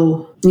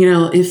 So,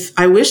 if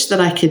I wish that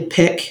I could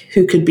pick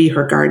who could be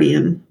her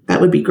guardian,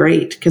 that would be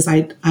great because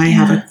I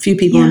have a few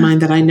people in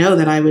mind that I know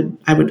that I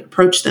would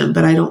approach them,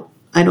 but I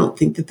don't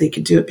think that they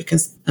could do it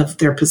because of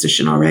their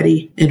position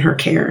already in her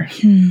care.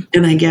 And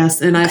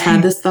I've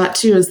had this thought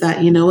too, is that,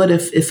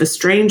 if a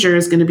stranger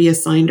is going to be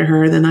assigned to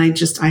her, then I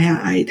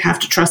have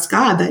to trust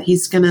God that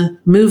he's going to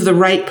move the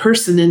right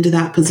person into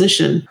that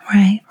position.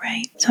 Right.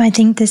 So I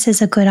think this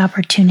is a good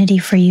opportunity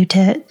for you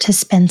to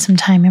spend some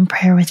time in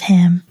prayer with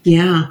him.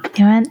 Yeah.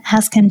 And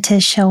ask him to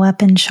show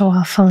up and show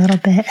off a little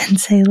bit and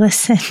say,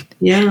 listen,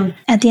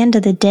 at the end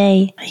of the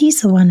day,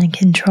 he's the one in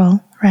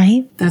control.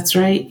 Right? That's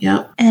right.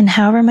 Yep. And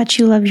however much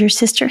you love your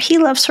sister, he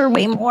loves her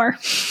way more.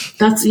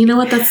 That's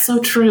so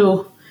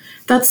true.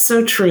 That's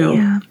so true.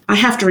 Yeah. I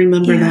have to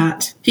remember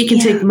that. He can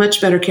take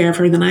much better care of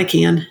her than I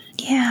can.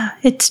 Yeah,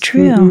 it's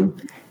true.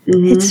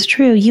 It's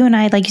true. You and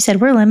I, like you said,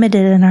 we're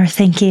limited in our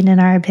thinking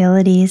and our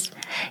abilities.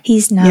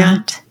 He's not.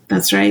 Yeah,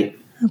 that's right.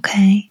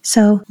 Okay.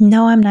 So,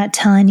 no, I'm not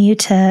telling you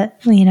to,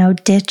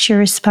 ditch your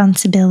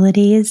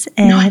responsibilities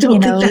and, no, I don't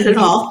think that at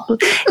all.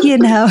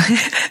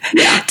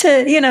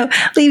 to,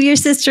 leave your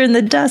sister in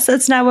the dust.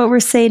 That's not what we're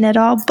saying at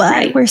all.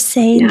 But we're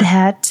saying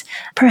that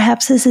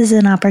perhaps this is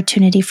an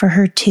opportunity for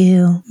her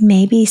to,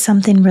 maybe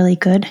something really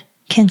good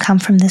can come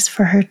from this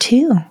for her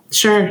too.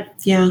 Sure.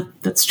 Yeah,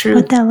 that's true.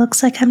 What that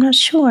looks like, I'm not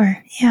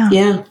sure.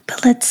 Yeah.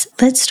 But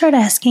let's start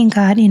asking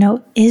God,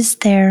 is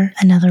there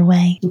another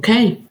way?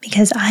 Okay.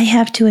 Because I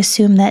have to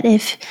assume that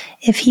if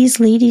he's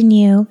leading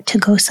you to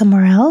go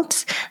somewhere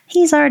else,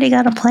 he's already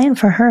got a plan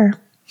for her.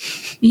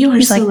 You are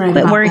he's so like, right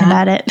quit about worrying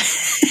that. about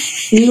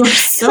it. You are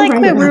so like, right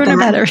quit about worrying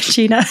that. about it,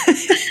 Regina.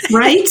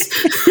 Right?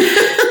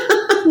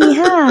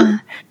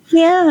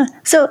 Yeah.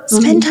 So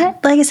spend time,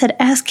 like I said,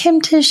 ask him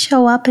to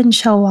show up and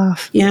show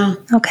off. Yeah.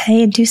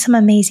 Okay. And do some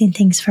amazing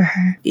things for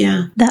her.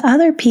 Yeah. The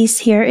other piece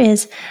here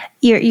is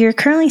you're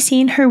currently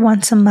seeing her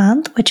once a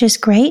month, which is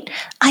great.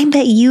 I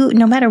bet you,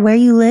 no matter where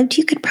you lived,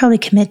 you could probably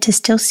commit to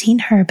still seeing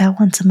her about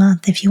once a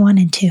month if you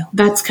wanted to.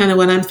 That's kind of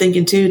what I'm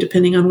thinking too,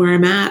 depending on where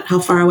I'm at, how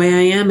far away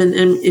I am. And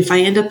if I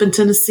end up in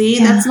Tennessee,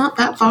 that's not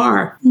that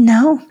far.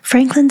 No.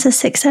 Franklin's a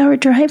 6-hour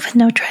drive with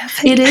no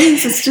traffic. It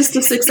is. It's just a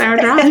 6-hour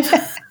drive.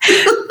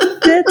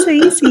 That's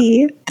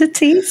easy.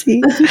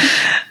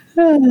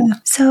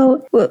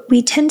 So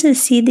we tend to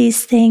see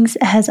these things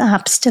as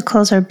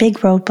obstacles or big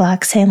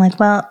roadblocks, saying like,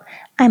 well,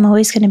 I'm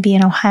always going to be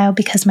in Ohio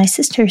because my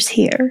sister's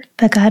here.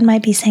 But God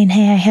might be saying,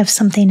 hey, I have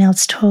something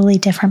else totally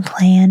different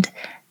planned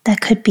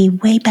that could be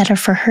way better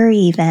for her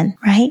even,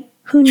 right?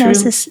 Who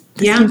knows, this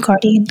new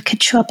guardian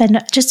could show up in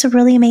just a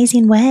really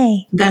amazing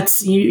way.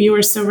 That's, you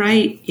are so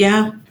right.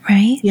 Yeah.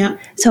 Right? Yeah.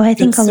 So I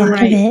think a lot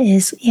of it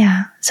is,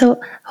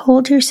 So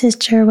hold your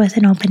sister with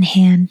an open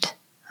hand.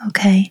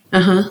 Okay.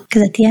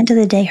 Because at the end of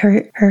the day,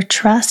 her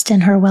trust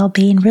and her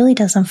well-being really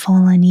doesn't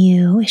fall on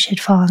you. It should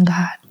fall on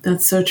God.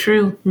 That's so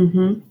true.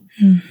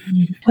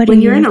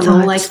 When you're in a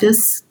role like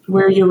this,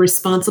 where you're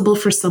responsible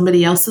for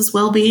somebody else's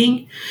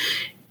well-being,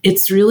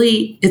 it's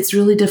really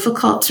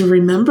difficult to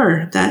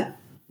remember that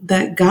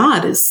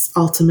God is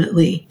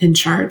ultimately in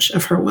charge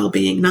of her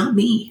well-being, not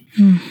me.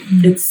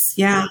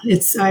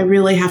 I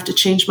really have to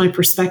change my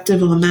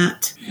perspective on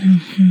that.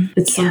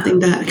 It's something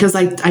that, because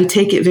I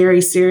take it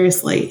very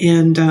seriously,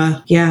 and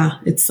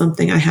it's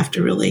something I have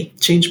to really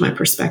change my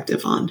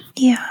perspective on.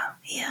 Yeah.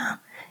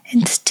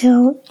 And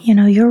still,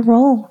 your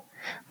role,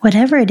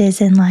 whatever it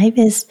is in life,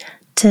 is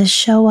to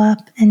show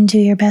up and do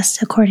your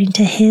best according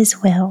to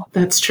his will.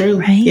 That's true.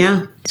 Right?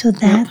 Yeah. So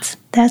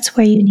that's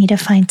where you need to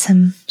find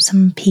some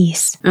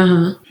peace.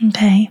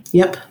 Okay.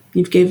 Yep.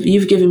 You've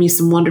given me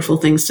some wonderful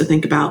things to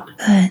think about.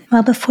 Good.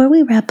 Well, before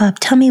we wrap up,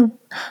 tell me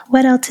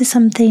what else is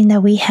something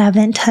that we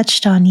haven't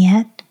touched on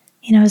yet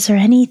Is there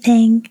any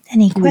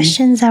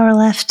questions that were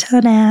left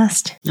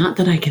unasked? Not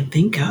that I can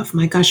think of.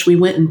 My gosh, we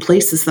went in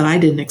places that I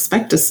didn't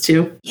expect us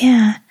to.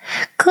 Yeah,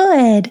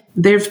 good.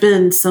 There've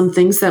been some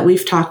things that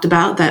we've talked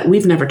about that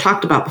we've never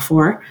talked about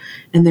before.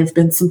 And there've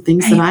been some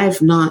things that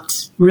I've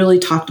not really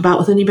talked about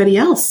with anybody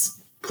else.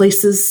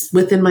 Places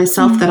within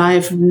myself that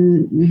I've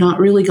not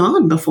really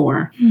gone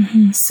before.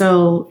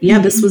 So,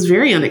 this was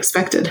very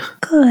unexpected.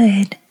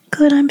 Good.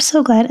 I'm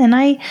so glad. And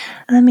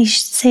let me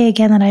say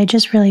again that I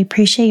just really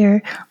appreciate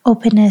your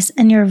openness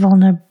and your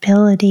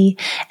vulnerability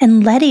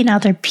and letting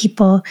other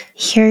people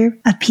hear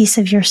a piece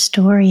of your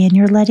story, and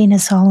you're letting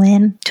us all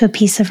in to a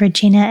piece of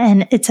Regina.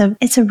 And it's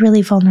a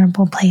really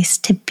vulnerable place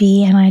to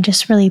be. And I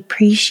just really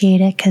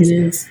appreciate it,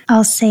 because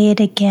I'll say it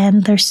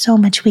again. There's so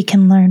much we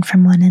can learn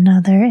from one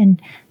another,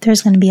 and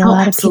there's going to be a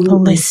lot of people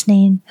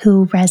listening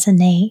who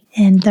resonate,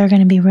 and they're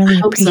going to be really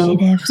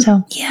appreciative.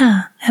 So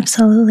yeah,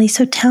 absolutely.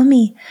 So tell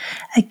me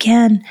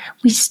again,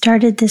 we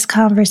started this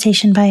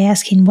conversation by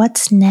asking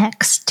what's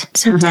next.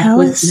 So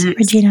tell us,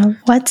 Regina,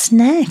 what's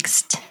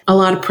next? A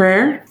lot of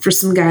prayer for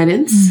some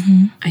guidance.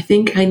 I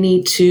think I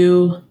need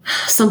to,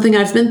 something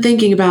I've been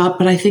thinking about,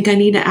 but I think I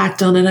need to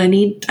act on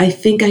it. I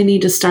think I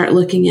need to start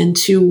looking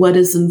into what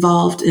is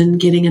involved in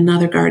getting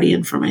another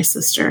guardian for my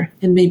sister,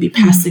 and maybe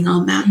passing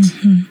on that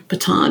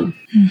baton.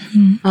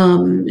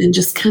 And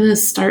just kind of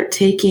start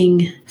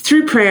taking,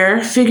 through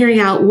prayer, figuring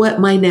out what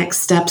my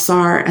next steps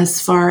are,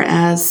 as far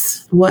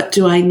as what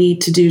do I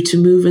need to do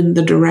to move in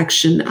the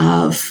direction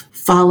of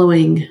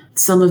following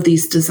some of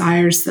these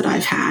desires that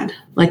I've had,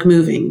 like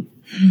moving,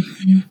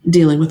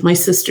 dealing with my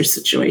sister's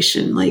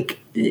situation, like,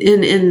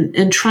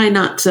 and try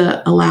not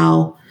to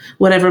allow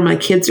whatever my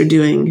kids are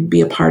doing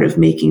be a part of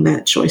making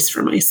that choice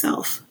for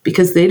myself,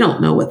 because they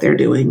don't know what they're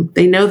doing.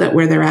 They know that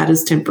where they're at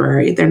is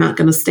temporary. They're not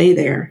going to stay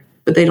there,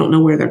 but they don't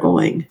know where they're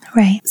going.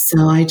 Right.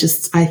 So I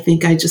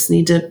think I just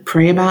need to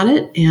pray about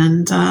it,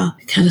 and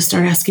kind of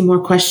start asking more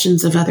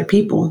questions of other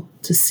people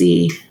to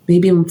see,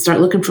 maybe I'm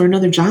start looking for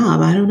another job.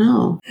 I don't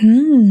know.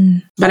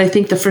 But I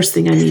think the first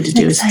thing I need to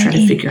do is try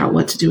to figure out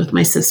what to do with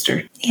my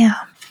sister. Yeah.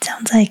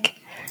 Sounds like.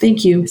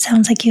 Thank you.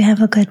 Sounds like you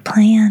have a good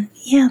plan.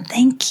 Yeah.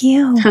 Thank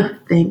you.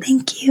 Thanks.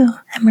 Thank you.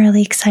 I'm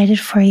really excited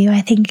for you.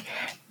 I think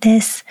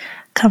this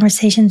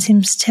conversation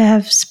seems to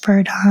have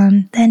spurred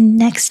on the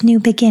next new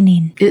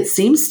beginning. It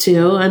seems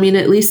to. I mean,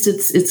 at least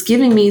it's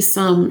giving me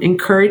some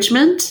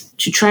encouragement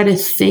to try to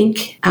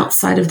think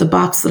outside of the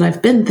box that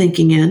I've been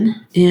thinking in,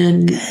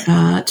 and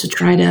to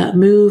try to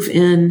move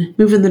in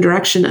the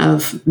direction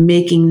of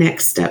making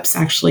next steps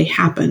actually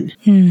happen.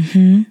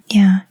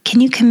 Yeah.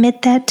 Can you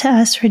commit that to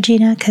us,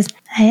 Regina? Because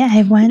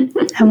I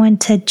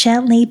want to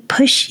gently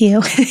push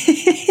you.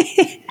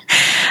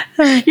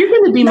 You're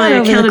going to be my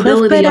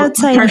accountability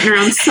partner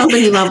on so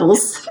many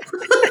levels.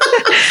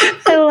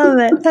 I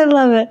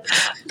love it.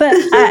 But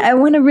I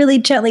want to really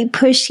gently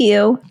push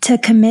you to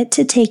commit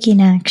to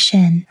taking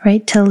action,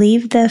 right? To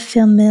leave the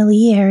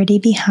familiarity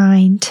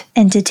behind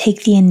and to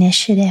take the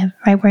initiative,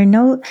 right? I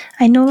no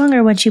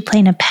longer want you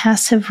playing a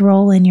passive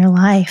role in your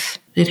life.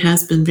 It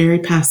has been very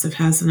passive,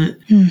 hasn't it?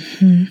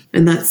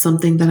 And that's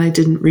something that I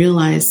didn't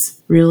realize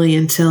really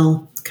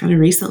until kind of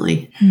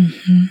recently.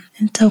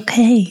 It's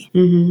okay.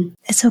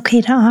 It's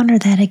okay to honor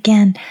that.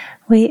 Again,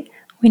 we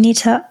need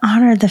to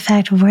honor the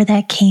fact of where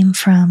that came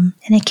from.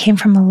 And it came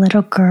from a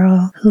little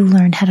girl who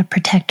learned how to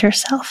protect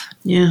herself.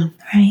 Yeah.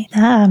 Right?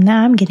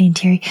 Now I'm getting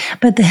teary.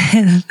 But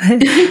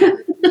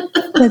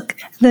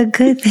the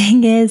good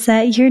thing is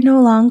that you're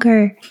no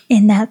longer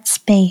in that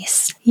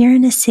space. You're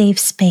in a safe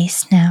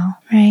space now,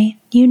 right?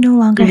 You no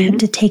longer have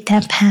to take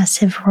that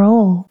passive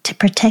role to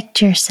protect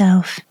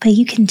yourself, but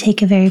you can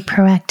take a very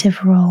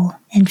proactive role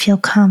and feel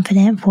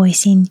confident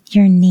voicing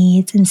your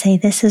needs and say,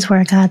 this is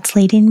where God's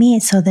leading me,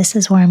 so this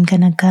is where I'm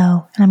going to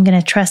go. And I'm going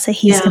to trust that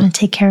He's going to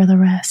take care of the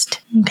rest.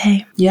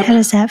 Okay? Yep. How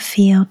does that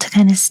feel to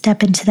kind of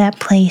step into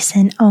that place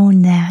and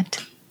own that?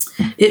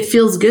 It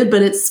feels good,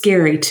 but it's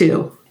scary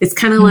too. It's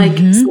kind of like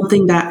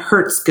something that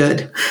hurts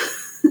good.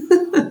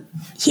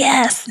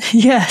 Yes.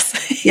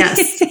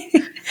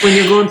 When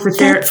you're going for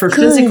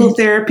physical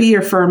therapy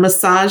or for a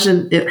massage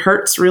and it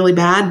hurts really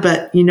bad,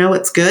 but you know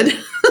it's good.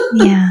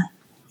 Yeah.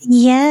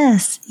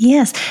 Yes.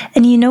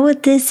 And you know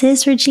what this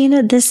is,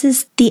 Regina? This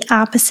is the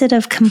opposite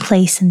of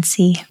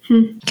complacency.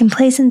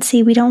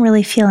 Complacency, we don't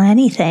really feel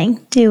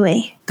anything, do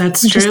we?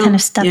 That's We're true. Just kind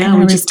of stuck in our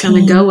we just kind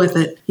of go with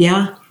it.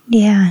 Yeah.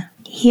 Yeah.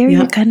 Here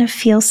you're going to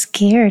feel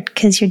scared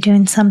because you're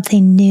doing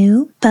something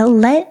new, but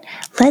let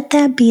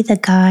that be the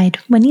guide.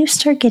 When you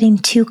start getting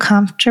too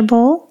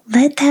comfortable,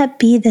 let that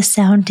be the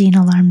sounding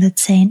alarm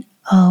that's saying,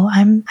 oh,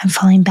 I'm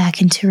falling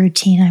back into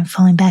routine. I'm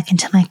falling back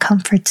into my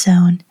comfort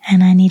zone,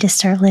 and I need to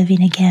start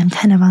living again,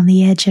 kind of on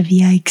the edge of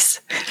yikes.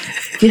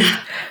 Yeah.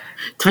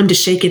 Time to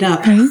shake it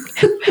up. Right?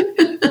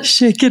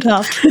 Shake it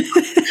up.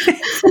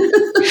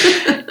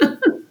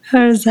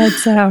 How does that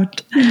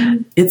sound?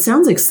 It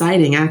sounds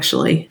exciting,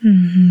 actually.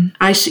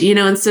 I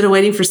instead of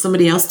waiting for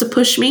somebody else to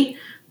push me,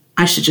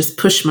 I should just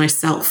push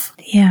myself.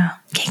 Yeah.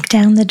 Kick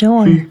down the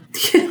door.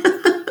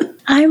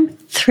 I'm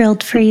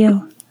thrilled for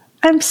you.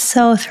 I'm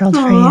so thrilled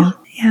for you.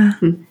 Yeah.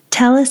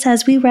 tell us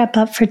as we wrap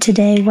up for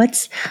today,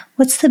 what's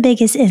the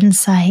biggest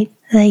insight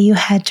that you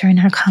had during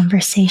our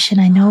conversation?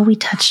 I know we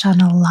touched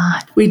on a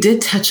lot. We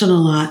did touch on a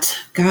lot.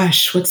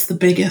 Gosh, what's the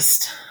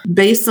biggest?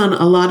 Based on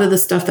a lot of the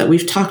stuff that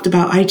we've talked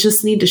about, I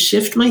just need to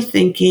shift my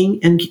thinking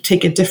and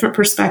take a different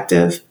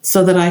perspective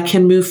so that I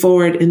can move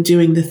forward in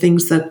doing the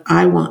things that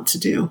I want to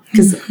do.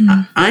 Because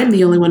I'm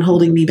the only one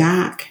holding me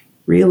back,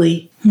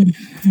 really.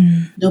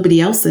 Nobody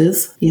else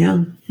is.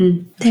 Yeah.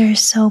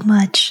 There's so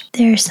much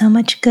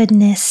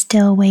goodness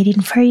still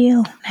waiting for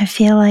you. I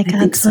feel like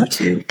God's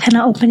kind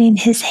of opening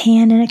his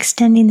hand and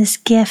extending this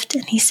gift.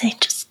 And he's saying,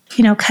 just,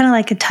 kind of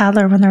like a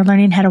toddler when they're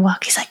learning how to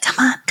walk. He's like,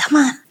 come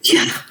on.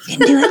 Yeah. You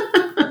can do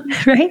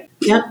it. Right?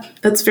 Yeah.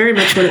 That's very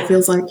much what it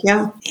feels like.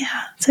 Yeah.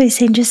 Yeah. So he's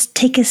saying, just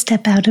take a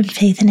step out in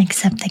faith and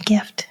accept the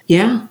gift.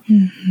 Yeah.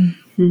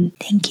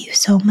 Thank you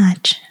so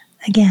much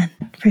again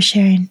for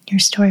sharing your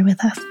story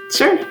with us.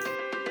 Sure.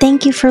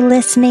 Thank you for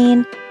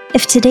listening.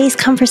 If today's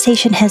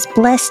conversation has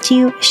blessed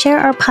you, share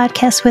our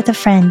podcast with a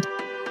friend.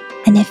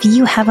 And if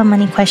you have a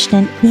money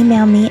question,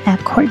 email me at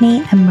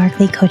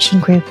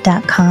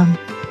Courtney@markleycoachinggroup.com.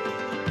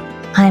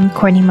 I'm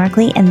Courtney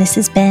Markley, and this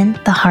has been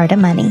The Heart of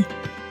Money.